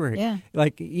sanctuary,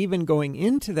 like even going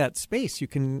into that space, you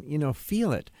can,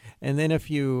 feel it. And then if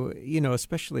you,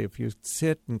 especially if you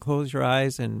sit and close your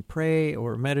eyes and pray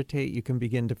or meditate, you can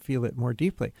begin to feel it more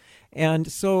deeply. And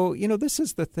so, this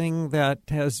is the thing that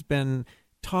has been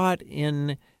taught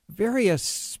in various,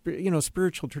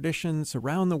 spiritual traditions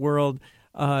around the world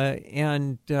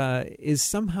and is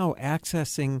somehow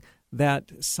accessing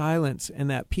that silence and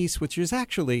that peace, which is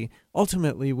actually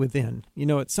ultimately within.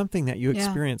 It's something that you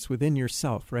experience within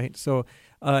yourself, right? So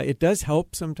it does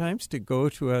help sometimes to go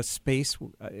to a space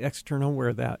external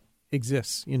where that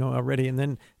exists, already, and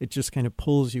then it just kind of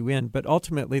pulls you in. But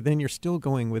ultimately, then you're still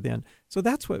going within. So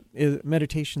that's what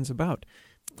meditation's about.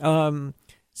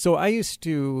 So I used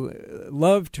to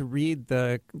love to read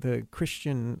the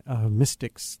Christian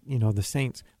mystics, the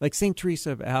saints, like St.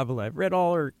 Teresa of Avila. I've read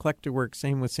all her collected work,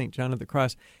 same with St. John of the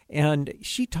Cross. And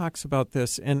she talks about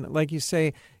this. And like you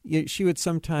say, she would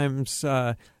sometimes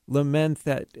lament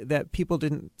that people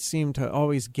didn't seem to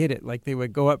always get it. Like they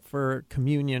would go up for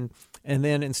communion, and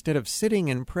then instead of sitting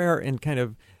in prayer and kind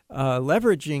of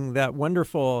leveraging that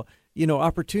wonderful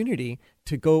opportunity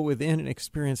to go within and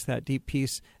experience that deep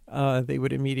peace, they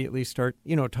would immediately start,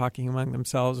 talking among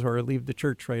themselves or leave the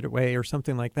church right away or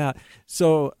something like that.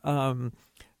 So,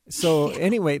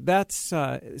 anyway, that's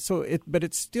but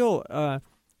it's still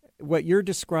what you're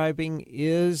describing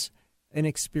is an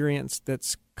experience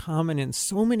that's common in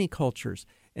so many cultures.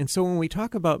 And so when we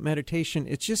talk about meditation,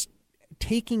 it's just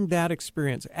taking that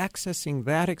experience, accessing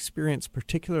that experience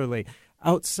particularly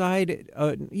outside,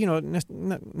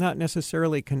 not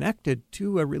necessarily connected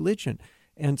to a religion.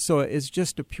 And so it's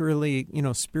just a purely,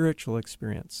 spiritual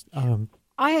experience.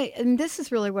 And this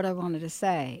is really what I wanted to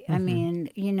say. I mean,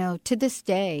 to this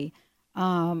day,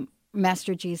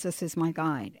 Master Jesus is my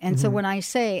guide. And so when I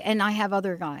say, and I have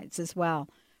other guides as well,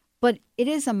 but it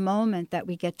is a moment that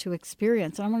we get to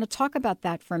experience. And I want to talk about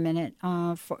that for a minute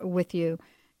with you.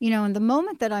 And the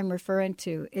moment that I'm referring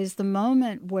to is the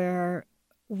moment where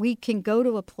we can go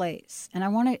to a place, and I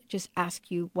want to just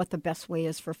ask you what the best way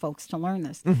is for folks to learn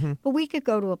this. But we could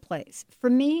go to a place. For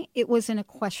me, it was in a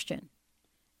question.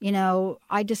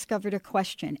 I discovered a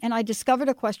question, and I discovered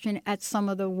a question at some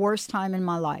of the worst time in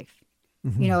my life,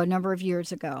 a number of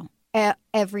years ago.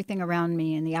 Everything around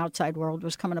me in the outside world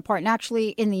was coming apart, and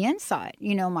actually in the inside,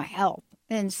 my health.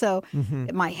 And so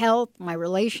my health, my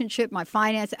relationship, my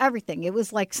finance, everything. It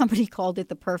was like somebody called it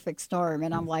the perfect storm.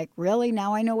 And I'm like, really?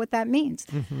 Now I know what that means.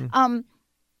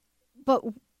 But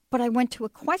I went to a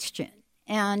question,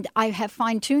 and I have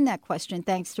fine-tuned that question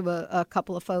thanks to a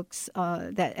couple of folks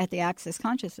that at the Access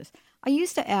Consciousness. I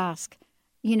used to ask,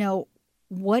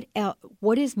 what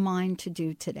is mine to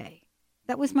do today?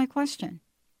 That was my question.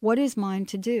 What is mine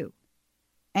to do?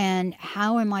 And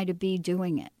how am I to be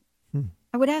doing it?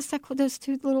 I would ask those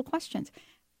two little questions.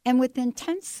 And within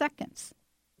 10 seconds,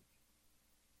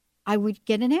 I would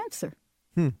get an answer.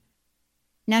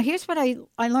 Now, here's what I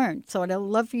learned. So I'd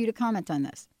love for you to comment on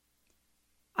this.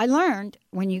 I learned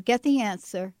when you get the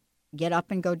answer, get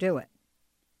up and go do it.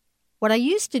 What I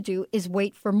used to do is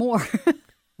wait for more.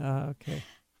 Okay.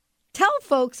 Tell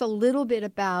folks a little bit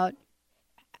about,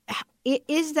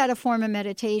 is that a form of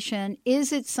meditation?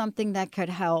 Is it something that could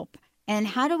help? And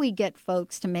how do we get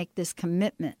folks to make this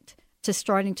commitment to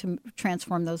starting to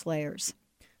transform those layers?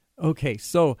 Okay,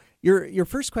 so your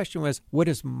first question was, what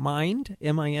is mind,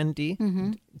 M-I-N-D?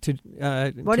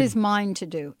 What is mind to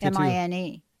do,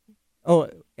 M-I-N-E? Oh,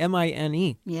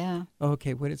 M-I-N-E. Yeah.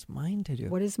 Okay, what is mind to do?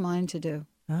 What is mind to do?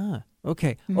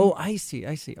 Okay. Oh, I see.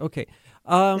 Okay.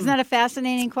 Isn't that a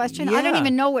fascinating question? Yeah. I don't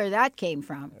even know where that came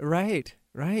from. Right.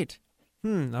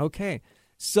 Okay.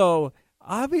 So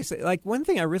obviously, like, one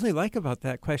thing I really like about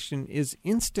that question is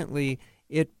instantly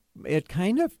it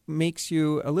kind of makes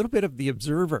you a little bit of the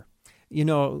observer.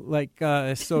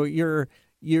 So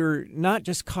you're not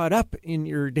just caught up in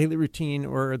your daily routine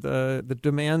or the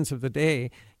demands of the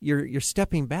day. You're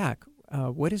stepping back.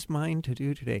 What is mine to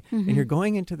do today? Mm-hmm. And you're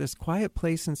going into this quiet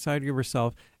place inside of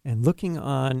yourself and looking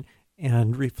on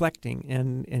and reflecting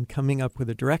and coming up with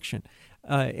a direction.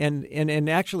 And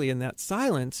actually in that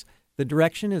silence, the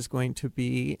direction is going to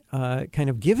be kind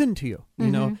of given to you,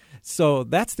 you know. So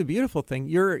that's the beautiful thing.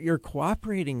 You're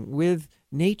cooperating with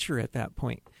nature at that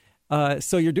point.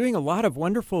 So you're doing a lot of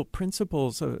wonderful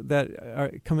principles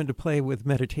that come into play with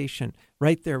meditation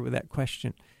right there with that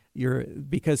question.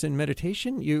 Because in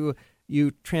meditation, you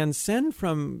transcend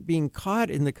from being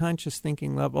caught in the conscious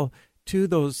thinking level to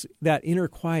that inner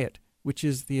quiet, which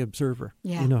is the observer.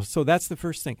 Yeah. So that's the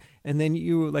first thing. And then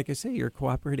you, like I say, you're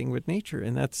cooperating with nature,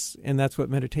 and that's what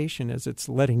meditation is. It's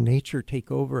letting nature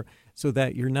take over so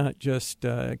that you're not just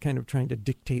kind of trying to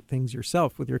dictate things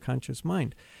yourself with your conscious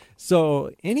mind.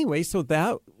 So anyway, so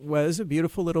that was a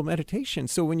beautiful little meditation.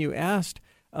 So when you asked,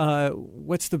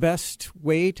 what's the best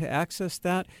way to access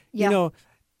that? Yeah.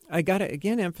 I got to,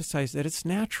 again, emphasize that it's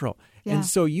natural. Yeah. And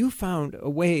so you found a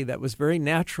way that was very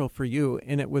natural for you,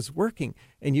 and it was working,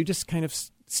 and you just kind of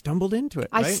stumbled into it,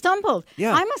 right? I stumbled.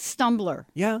 Yeah. I'm a stumbler.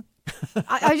 Yeah.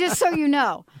 I just so you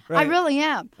know. Right. I really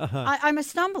am. Uh-huh. I'm a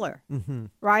stumbler, Mm-hmm.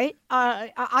 right?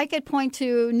 I could point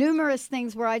to numerous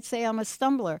things where I'd say I'm a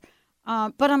stumbler,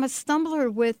 but I'm a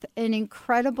stumbler with an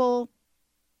incredible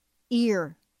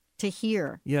ear to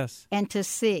hear Yes. and to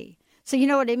see. So you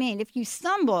know what I mean? If you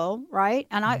stumble, right,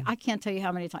 and I can't tell you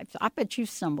how many times. I bet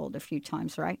you've stumbled a few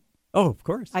times, right? Oh, of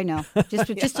course. I know.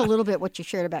 Just a little bit what you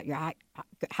shared about your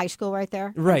high school right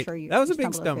there. I'm Right. sure you, that was you a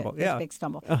big stumbled stumble. bit. It was Yeah. a big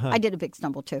stumble. Uh-huh. I did a big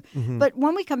stumble too. Mhm. But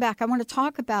when we come back, I want to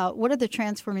talk about what do the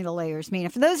transforming the layers mean.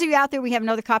 And for those of you out there, we have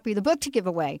another copy of the book to give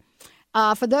away.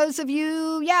 For those of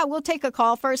you, we'll take a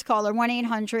call. First caller,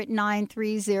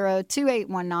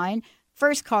 1-800-930-2819.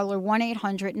 First caller,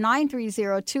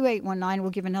 1-800-930-2819.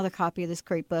 We'll give another copy of this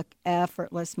great book,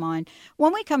 Effortless Mind.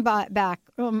 When we come back,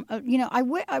 I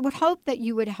would hope that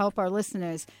you would help our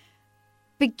listeners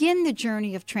begin the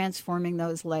journey of transforming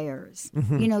those layers.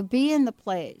 Mm-hmm. Be in the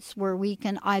place where we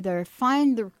can either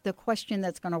find the question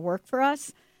that's going to work for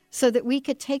us so that we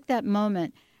could take that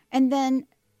moment. And then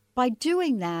by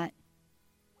doing that,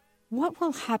 what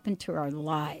will happen to our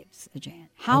lives, Ajayan?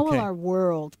 How will our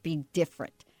world be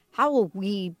different? How will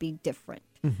we be different?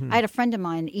 Mm-hmm. I had a friend of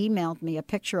mine emailed me a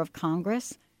picture of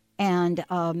Congress, and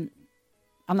I'm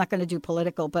not going to do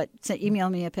political, but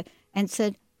emailed me and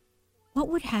said, what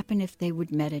would happen if they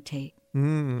would meditate?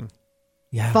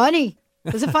 Yeah. Funny.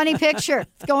 It was a funny picture.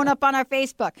 It's going up on our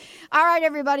Facebook. All right,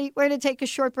 everybody, we're going to take a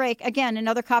short break. Again,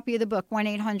 another copy of the book,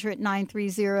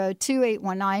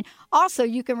 1-800-930-2819. Also,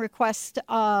 you can request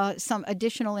some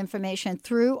additional information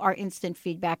through our instant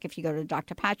feedback if you go to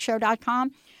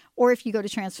drpatshow.com. Or if you go to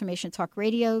Transformation Talk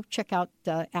Radio, check out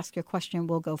Ask Your Question.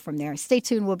 We'll go from there. Stay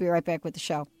tuned. We'll be right back with the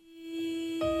show.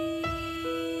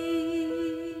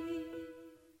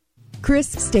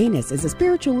 Chris Stanis is a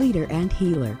spiritual leader and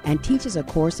healer and teaches a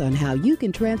course on how you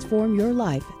can transform your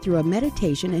life through a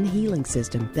meditation and healing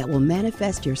system that will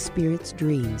manifest your spirit's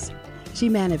dreams. She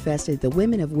manifested the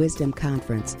Women of Wisdom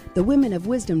Conference, the Women of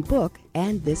Wisdom book,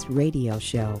 and this radio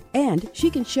show. And she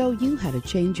can show you how to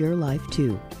change your life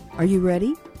too. Are you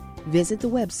ready? Visit the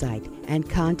website and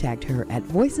contact her at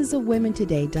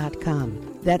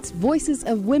voicesofwomentoday.com. That's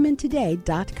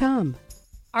voicesofwomentoday.com.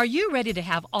 Are you ready to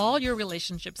have all your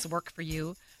relationships work for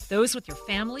you? Those with your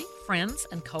family, friends,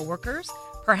 and coworkers?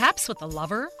 Perhaps with a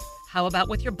lover? How about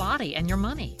with your body and your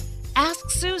money? Ask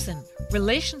Susan.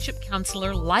 Relationship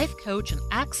counselor, life coach, and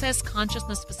access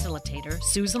consciousness facilitator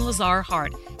Susan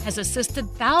Lazar-Hart has assisted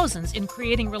thousands in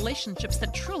creating relationships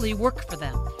that truly work for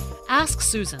them. Ask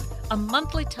Susan, a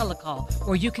monthly telecall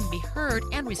where you can be heard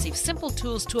and receive simple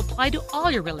tools to apply to all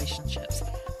your relationships.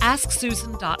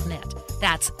 AskSusan.net.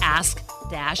 That's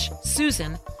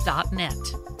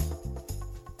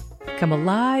ask-susan.net. Come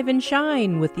alive and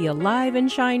shine with the Alive and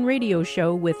Shine radio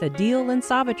show with Adil and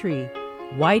Savitri.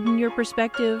 Widen your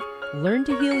perspective, learn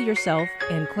to heal yourself,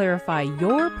 and clarify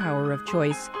your power of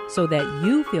choice so that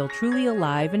you feel truly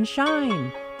alive and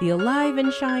shine. The Alive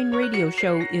and Shine radio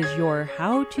show is your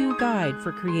how-to guide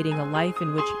for creating a life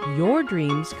in which your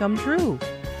dreams come true.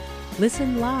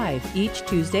 Listen live each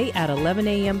Tuesday at 11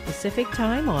 a.m. Pacific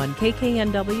Time on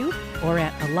KKNW or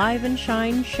at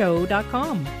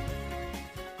aliveandshineshow.com.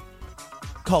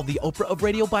 Called the Oprah of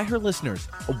radio by her listeners,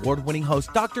 award-winning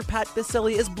host Dr. Pat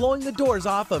Baccili is blowing the doors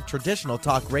off of traditional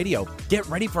talk radio. Get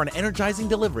ready for an energizing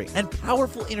delivery and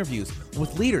powerful interviews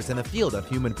with leaders in the field of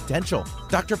human potential.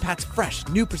 Dr. Pat's fresh,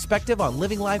 new perspective on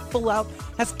living life full out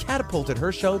has catapulted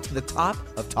her show to the top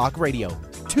of talk radio.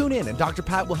 Tune in and Dr.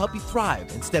 Pat will help you thrive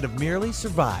instead of merely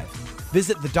survive.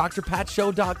 Visit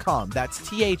thedrpatshow.com. That's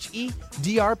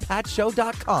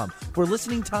THEDRPatShow.com for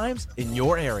listening times in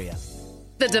your area.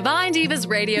 The Divine Divas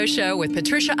Radio Show with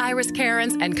Patricia Iris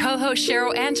Cairns and co-host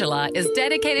Cheryl Angela is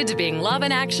dedicated to being love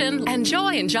in action and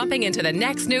joy in jumping into the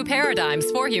next new paradigms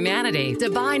for humanity.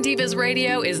 Divine Divas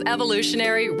Radio is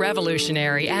evolutionary,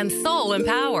 revolutionary, and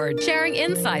soul-empowered, sharing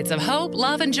insights of hope,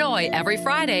 love, and joy every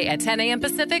Friday at 10 a.m.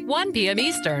 Pacific, 1 p.m.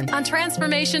 Eastern on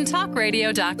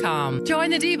TransformationTalkRadio.com.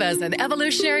 Join the divas and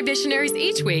evolutionary visionaries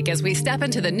each week as we step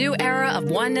into the new era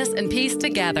of oneness and peace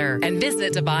together. And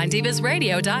visit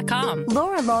DivineDivasRadio.com.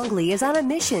 Laura Longley is on a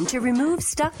mission to remove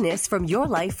stuckness from your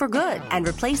life for good and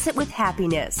replace it with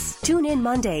happiness. Tune in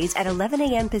Mondays at 11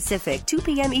 a.m. Pacific, 2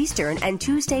 p.m. Eastern, and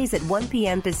Tuesdays at 1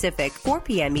 p.m. Pacific, 4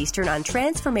 p.m. Eastern on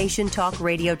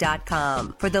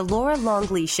TransformationTalkRadio.com for The Laura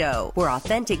Longley Show, where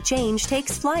authentic change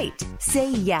takes flight.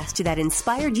 Say yes to that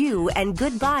inspired you and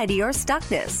goodbye to your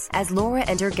stuckness as Laura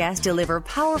and her guests deliver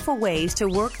powerful ways to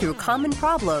work through common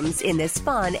problems in this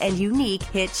fun and unique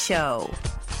hit show.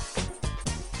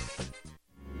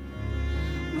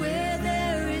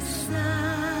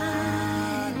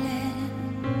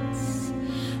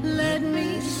 Let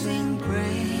me sing praise.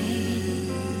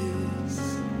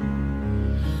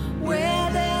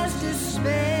 Where there's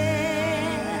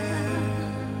despair,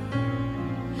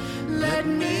 let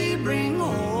me bring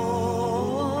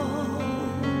hope.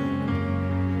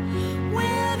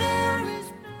 Where there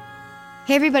is...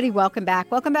 Hey, everybody, welcome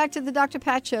back. Welcome back to the Dr.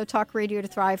 Pat Show, Talk Radio to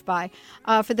Thrive By.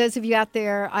 For those of you out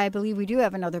there, I believe we do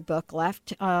have another book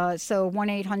left. So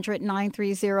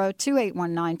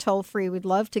 1-800-930-2819, toll free. We'd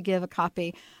love to give a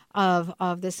copy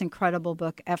of this incredible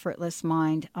book, Effortless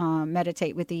Mind,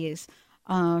 Meditate with Ease.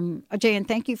 Ajayan,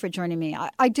 thank you for joining me.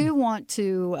 I do want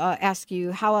to ask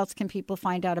you, how else can people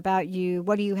find out about you?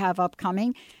 What do you have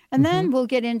upcoming? And then we'll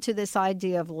get into this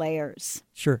idea of layers.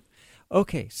 Sure.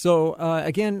 Okay, so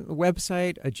again,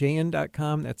 website,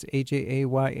 ajayan.com. That's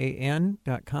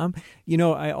AJAYAN.com. You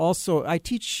know, I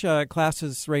teach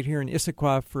classes right here in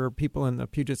Issaquah for people in the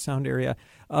Puget Sound area.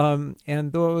 And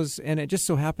it just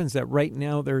so happens that right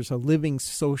now there's a Living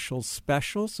Social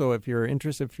special. So if you're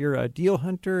a deal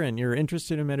hunter and you're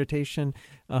interested in meditation,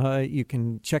 you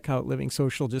can check out Living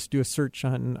Social. Just do a search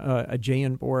on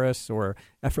Ajayan Borys or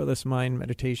Effortless Mind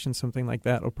Meditation, something like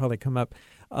that. It'll probably come up.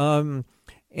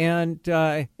 And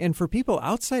for people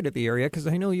outside of the area, because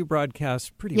I know you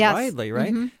broadcast pretty widely,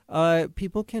 right? Mm-hmm.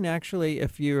 People can actually,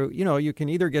 if you can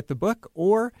either get the book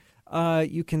or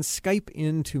you can Skype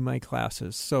into my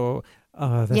classes. So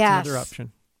that's another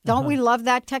option. Don't we love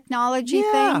that technology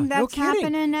thing that's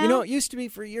happening now? You know, it used to be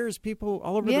for years, people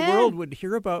all over the world would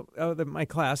hear about my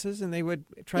classes, and they would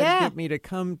try to get me to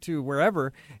come to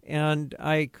wherever, and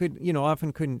I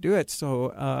often couldn't do it,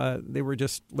 so they were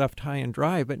just left high and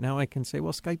dry. But now I can say,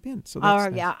 well, Skype in. So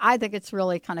that's nice. I think it's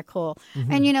really kind of cool.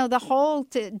 Mm-hmm. And the whole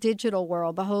digital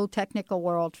world, the whole technical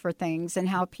world for things, and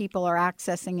how people are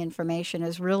accessing information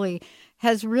has really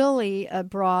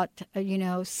brought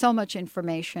so much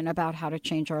information about how to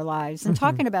change our lives. And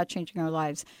talking about changing our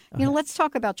lives, let's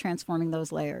talk about transforming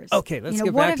those layers. Okay, let's get back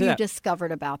to that. What have you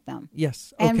discovered about them?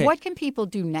 Yes. Okay. And what can people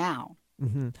do now?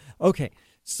 Mm-hmm. Okay,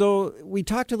 so we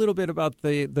talked a little bit about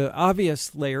the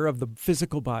obvious layer of the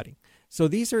physical body. So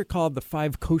these are called the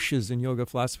 5 koshas in yoga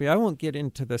philosophy. I won't get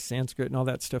into the Sanskrit and all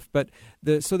that stuff, but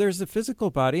so there's the physical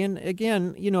body. And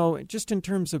again, just in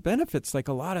terms of benefits, like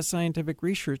a lot of scientific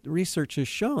research has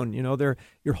shown, your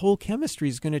whole chemistry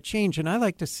is going to change. And I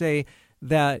like to say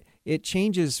that it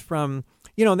changes from,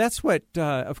 that's what,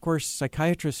 of course,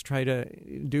 psychiatrists try to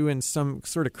do in some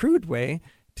sort of crude way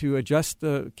to adjust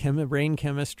the brain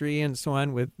chemistry and so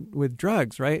on with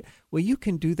drugs, right? Well, you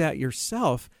can do that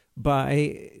yourself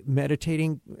by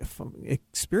meditating,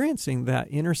 experiencing that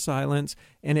inner silence,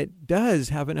 and it does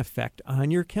have an effect on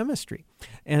your chemistry.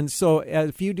 And so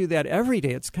if you do that every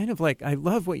day, it's kind of like, I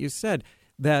love what you said,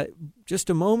 that just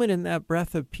a moment in that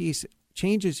breath of peace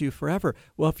changes you forever.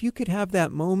 Well, if you could have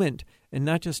that moment, and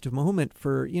not just a moment,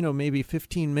 for maybe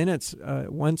 15 minutes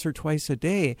once or twice a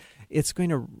day, it's going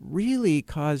to really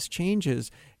cause changes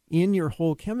in your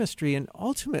whole chemistry, and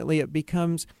ultimately it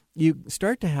becomes, you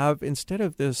start to have, instead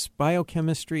of this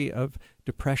biochemistry of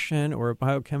depression or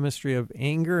biochemistry of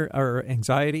anger or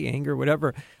anxiety, anger,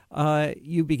 whatever,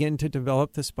 you begin to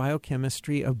develop this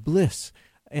biochemistry of bliss.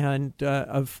 and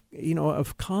of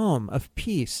calm, of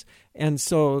peace. And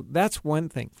so that's one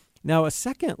thing. Now, a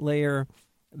second layer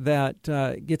that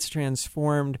gets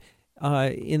transformed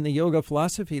in the yoga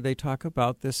philosophy, they talk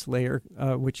about this layer,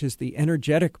 which is the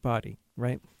energetic body,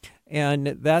 right?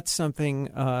 And that's something,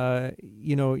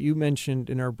 you mentioned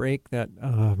in our break that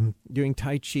doing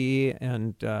Tai Chi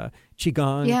and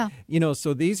Qigong,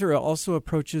 so these are also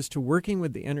approaches to working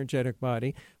with the energetic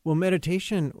body. Well,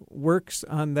 meditation works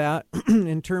on that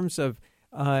in terms of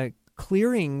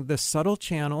clearing the subtle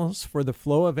channels for the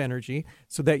flow of energy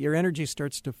so that your energy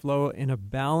starts to flow in a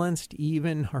balanced,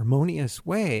 even, harmonious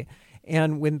way.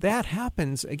 And when that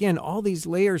happens, again, all these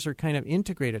layers are kind of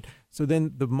integrated. So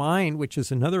then the mind, which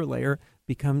is another layer,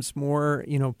 becomes more,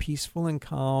 peaceful and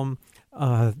calm.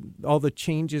 All the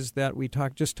changes that we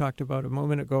just talked about a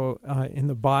moment ago in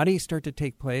the body start to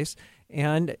take place.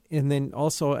 And then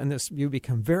also in this, you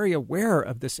become very aware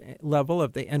of this level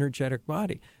of the energetic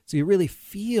body. So you really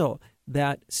feel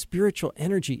that spiritual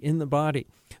energy in the body,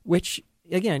 which,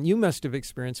 again, you must have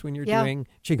experienced when you're doing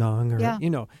Qigong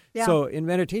or, So in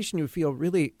meditation, you feel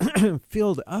really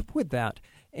filled up with that.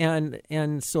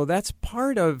 And so that's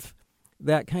part of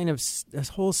that kind of this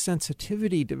whole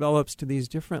sensitivity develops to these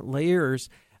different layers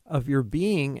of your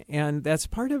being. And that's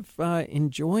part of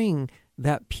enjoying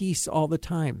that peace all the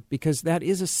time, because that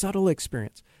is a subtle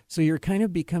experience. So you're kind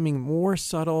of becoming more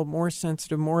subtle, more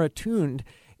sensitive, more attuned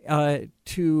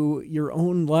to your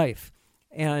own life.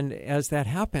 And as that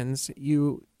happens,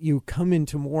 you come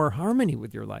into more harmony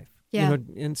with your life. Yeah.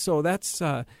 And so that's,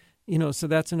 so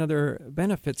that's another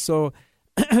benefit. So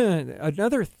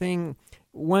another thing,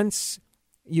 once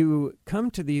you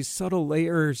come to these subtle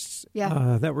layers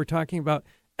that we're talking about,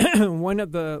 one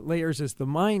of the layers is the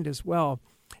mind as well.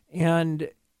 And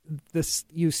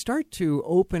you start to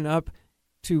open up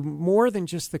to more than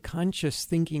just the conscious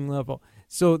thinking level.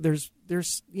 So there's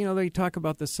they talk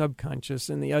about the subconscious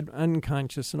and the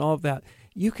unconscious and all of that.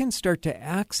 You can start to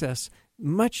access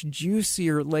much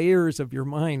juicier layers of your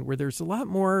mind where there's a lot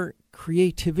more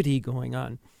creativity going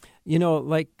on.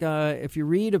 If you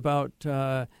read about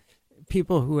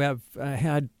people who have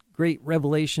had great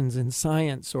revelations in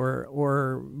science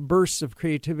or bursts of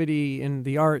creativity in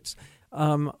the arts,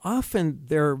 often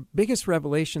their biggest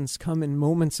revelations come in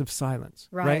moments of silence,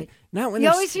 right? Not when you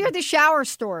always hear the shower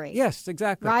story. Yes,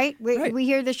 exactly. Right? We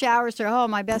hear the shower story,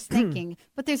 my best thinking,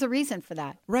 but there's a reason for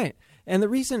that. Right. And the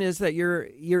reason is that you're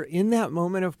in that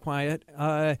moment of quiet,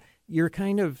 you're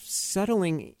kind of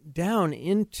settling down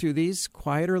into these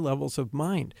quieter levels of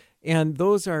mind. And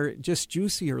those are just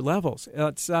juicier levels.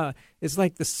 It's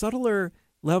like the subtler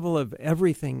level of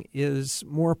everything is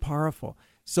more powerful.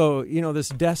 So, this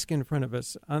desk in front of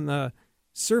us, on the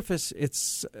surface,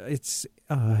 it's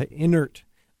inert.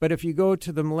 But if you go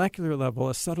to the molecular level,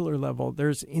 a subtler level,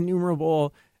 there's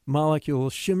innumerable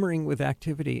molecules shimmering with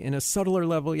activity. In a subtler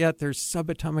level yet, there's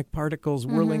subatomic particles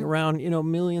whirling around,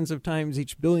 millions of times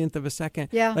each billionth of a second.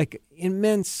 Yeah. Like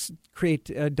immense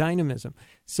dynamism.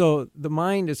 So the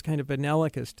mind is kind of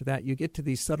analogous to that. You get to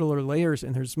these subtler layers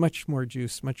and there's much more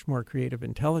juice, much more creative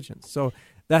intelligence. So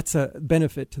that's a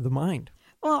benefit to the mind.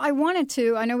 Well, I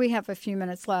know we have a few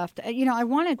minutes left. I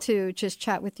wanted to just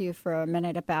chat with you for a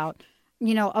minute about,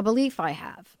 a belief I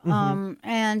have.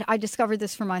 And I discovered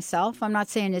this for myself. I'm not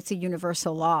saying it's a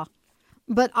universal law,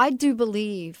 but I do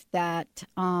believe that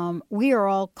we are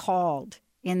all called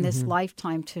in this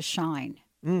lifetime to shine.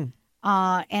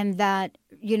 And that,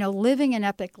 living an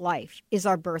epic life is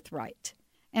our birthright.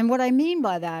 And what I mean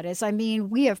by that is,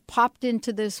 we have popped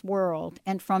into this world,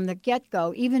 and from the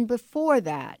get-go, even before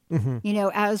that,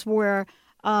 as we're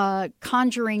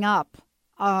conjuring up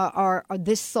our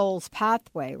this soul's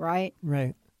pathway, right?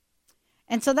 Right.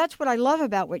 And so that's what I love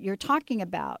about what you're talking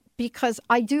about, because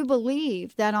I do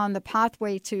believe that on the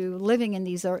pathway to living in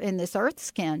this earth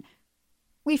skin,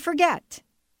 we forget.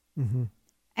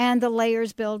 And the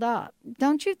layers build up.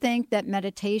 Don't you think that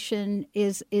meditation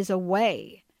is a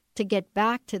way to get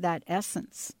back to that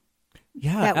essence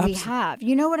that we have?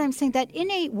 You know what I'm saying? That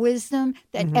innate wisdom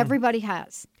that everybody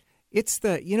has. It's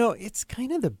it's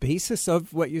kind of the basis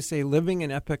of what you say, living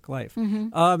an epic life.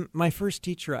 My first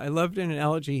teacher, I loved an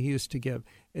analogy he used to give.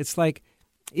 It's like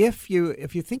if you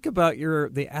think about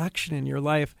the action in your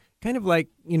life, kind of like,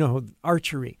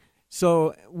 archery.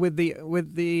 So with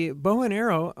the bow and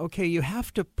arrow, okay, you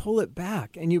have to pull it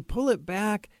back, and you pull it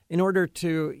back in order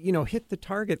to, hit the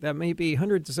target that may be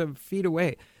hundreds of feet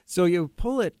away. So you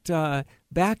pull it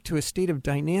back to a state of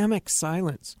dynamic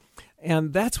silence.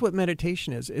 And that's what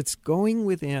meditation is. It's going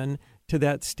within to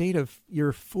that state of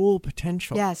your full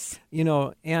potential. Yes.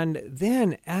 And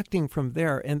then acting from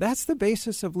there. And that's the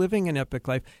basis of living an epic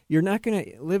life. You're not going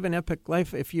to live an epic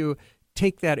life if you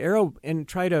take that arrow and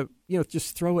try to,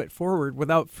 just throw it forward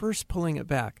without first pulling it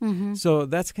back. Mm-hmm. So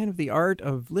that's kind of the art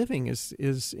of living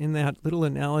is in that little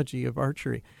analogy of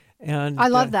archery. And I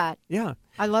love that. Yeah.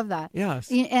 I love that.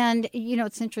 Yes. And,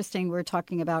 it's interesting. We're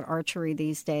talking about archery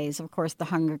these days. Of course, the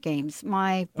Hunger Games.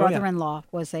 My brother-in-law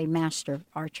was a master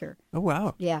archer. Oh,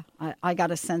 wow. Yeah. I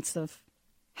got a sense of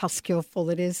how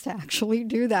skillful it is to actually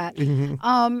do that.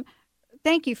 Mm-hmm.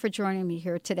 Thank you for joining me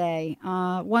here today.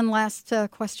 One last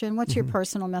question. What's your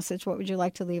personal message? What would you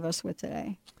like to leave us with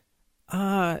today?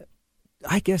 I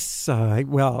guess,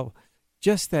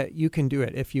 just that you can do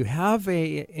it. If you have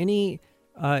any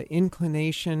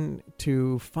inclination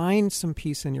to find some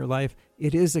peace in your life,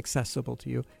 it is accessible to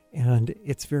you, and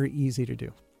it's very easy to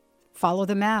do. Follow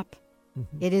the map.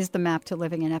 Mm-hmm. It is the map to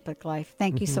living an epic life.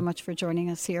 Thank you so much for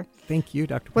joining us here. Thank you,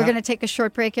 Dr. We're going to take a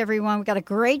short break, everyone. We've got a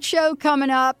great show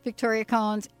coming up. Victoria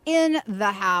Cohen's in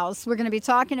the house. We're going to be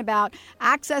talking about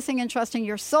accessing and trusting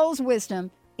your soul's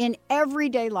wisdom in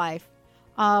everyday life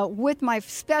with my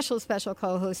special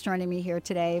co-host joining me here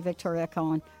today, Victoria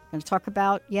Cohen. We're going to talk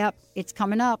about, it's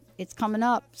coming up. It's coming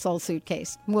up, Soul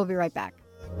Suitcase. We'll be right back.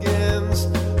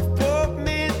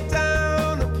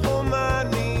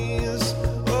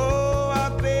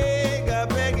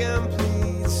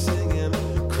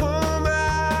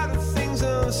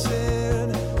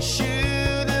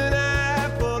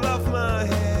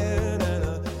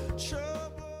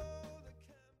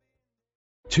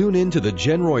 Tune in to The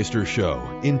Jen Royster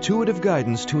Show, intuitive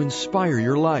guidance to inspire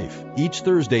your life, each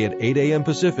Thursday at 8 a.m.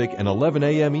 Pacific and 11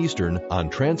 a.m. Eastern on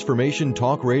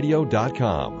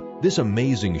TransformationTalkRadio.com. This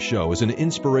amazing show is an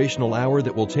inspirational hour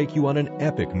that will take you on an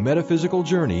epic metaphysical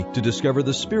journey to discover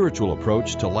the spiritual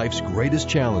approach to life's greatest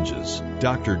challenges.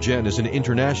 Dr. Jen is an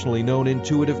internationally known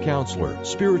intuitive counselor,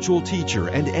 spiritual teacher,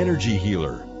 and energy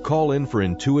healer. Call in for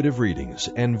intuitive readings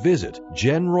and visit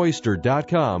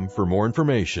JenRoyster.com for more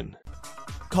information.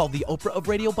 Called the Oprah of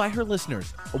radio by her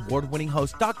listeners, award-winning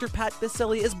host Dr. Pat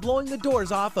Baccili is blowing the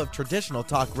doors off of traditional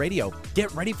talk radio.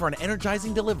 Get ready for an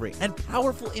energizing delivery and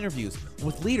powerful interviews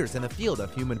with leaders in the field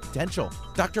of human potential.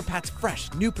 Dr. Pat's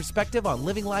fresh, new perspective on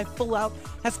living life full out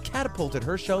has catapulted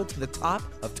her show to the top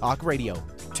of talk radio.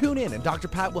 Tune in and Dr.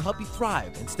 Pat will help you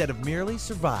thrive instead of merely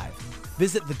survive.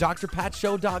 Visit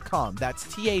thedrpatshow.com. That's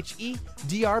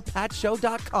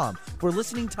THEDRPatshow.com for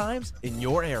listening times in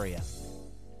your area.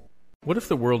 What if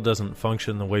the world doesn't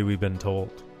function the way we've been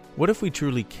told? What if we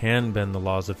truly can bend the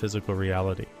laws of physical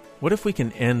reality? What if we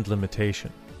can end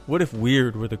limitation? What if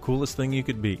weird were the coolest thing you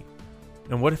could be?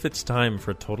 And what if it's time for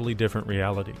a totally different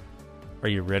reality? Are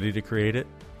you ready to create it?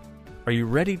 Are you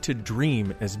ready to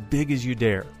dream as big as you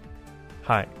dare?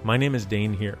 Hi, my name is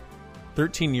Dane here.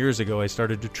 13 years ago, I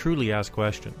started to truly ask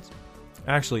questions.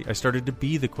 Actually, I started to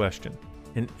be the question,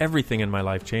 and everything in my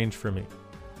life changed for me.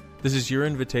 This is your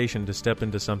invitation to step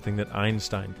into something that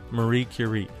Einstein, Marie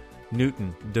Curie,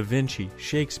 Newton, Da Vinci,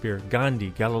 Shakespeare, Gandhi,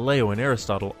 Galileo, and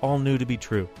Aristotle all knew to be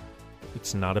true.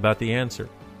 It's not about the answer.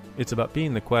 It's about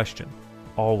being the question,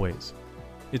 always.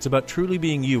 It's about truly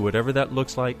being you, whatever that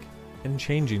looks like, and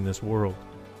changing this world.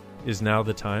 Is now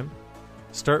the time?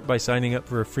 Start by signing up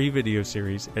for a free video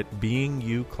series at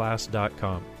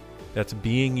beingyouclass.com. That's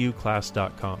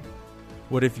beingyouclass.com.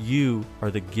 What if you are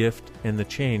the gift and the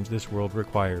change this world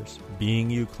requires?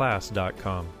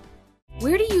 beingyouclass.com.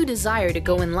 Where do you desire to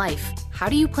go in life? How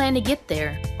do you plan to get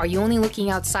there? Are you only looking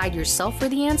outside yourself for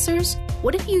the answers?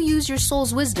 What if you use your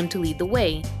soul's wisdom to lead the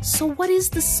way? So what is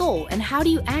the soul and how do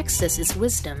you access its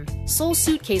wisdom? Soul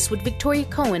Suitcase with Victoria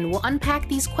Cohen will unpack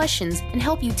these questions and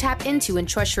help you tap into and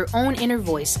trust your own inner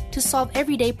voice to solve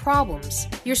everyday problems.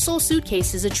 Your Soul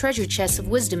Suitcase is a treasure chest of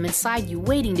wisdom inside you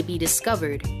waiting to be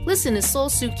discovered. Listen to Soul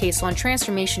Suitcase on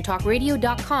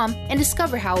TransformationTalkRadio.com and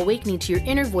discover how awakening to your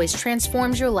inner voice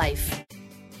transforms your life.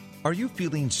 Are you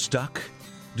feeling stuck?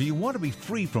 Do you want to be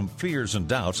free from fears and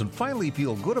doubts and finally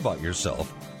feel good about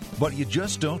yourself, but you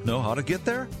just don't know how to get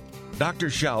there? Dr.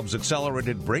 Schaub's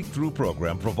Accelerated Breakthrough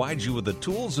Program provides you with the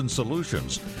tools and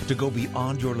solutions to go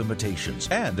beyond your limitations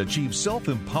and achieve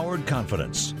self-empowered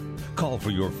confidence. Call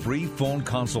for your free phone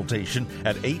consultation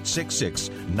at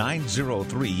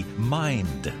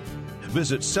 866-903-MIND.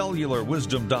 Visit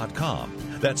cellularwisdom.com.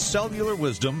 That's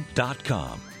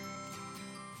cellularwisdom.com.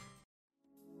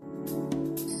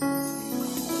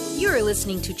 You are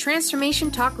listening to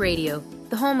Transformation Talk Radio,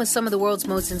 the home of some of the world's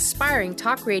most inspiring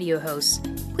talk radio hosts.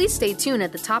 Please stay tuned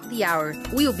at the top of the hour.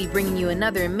 We will be bringing you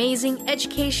another amazing,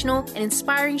 educational, and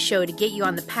inspiring show to get you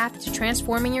on the path to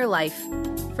transforming your life.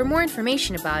 For For more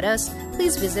information about us,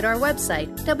 please visit our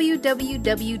website,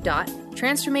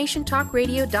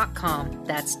 www.transformationtalkradio.com.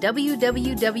 That's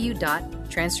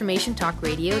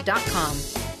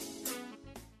www.transformationtalkradio.com.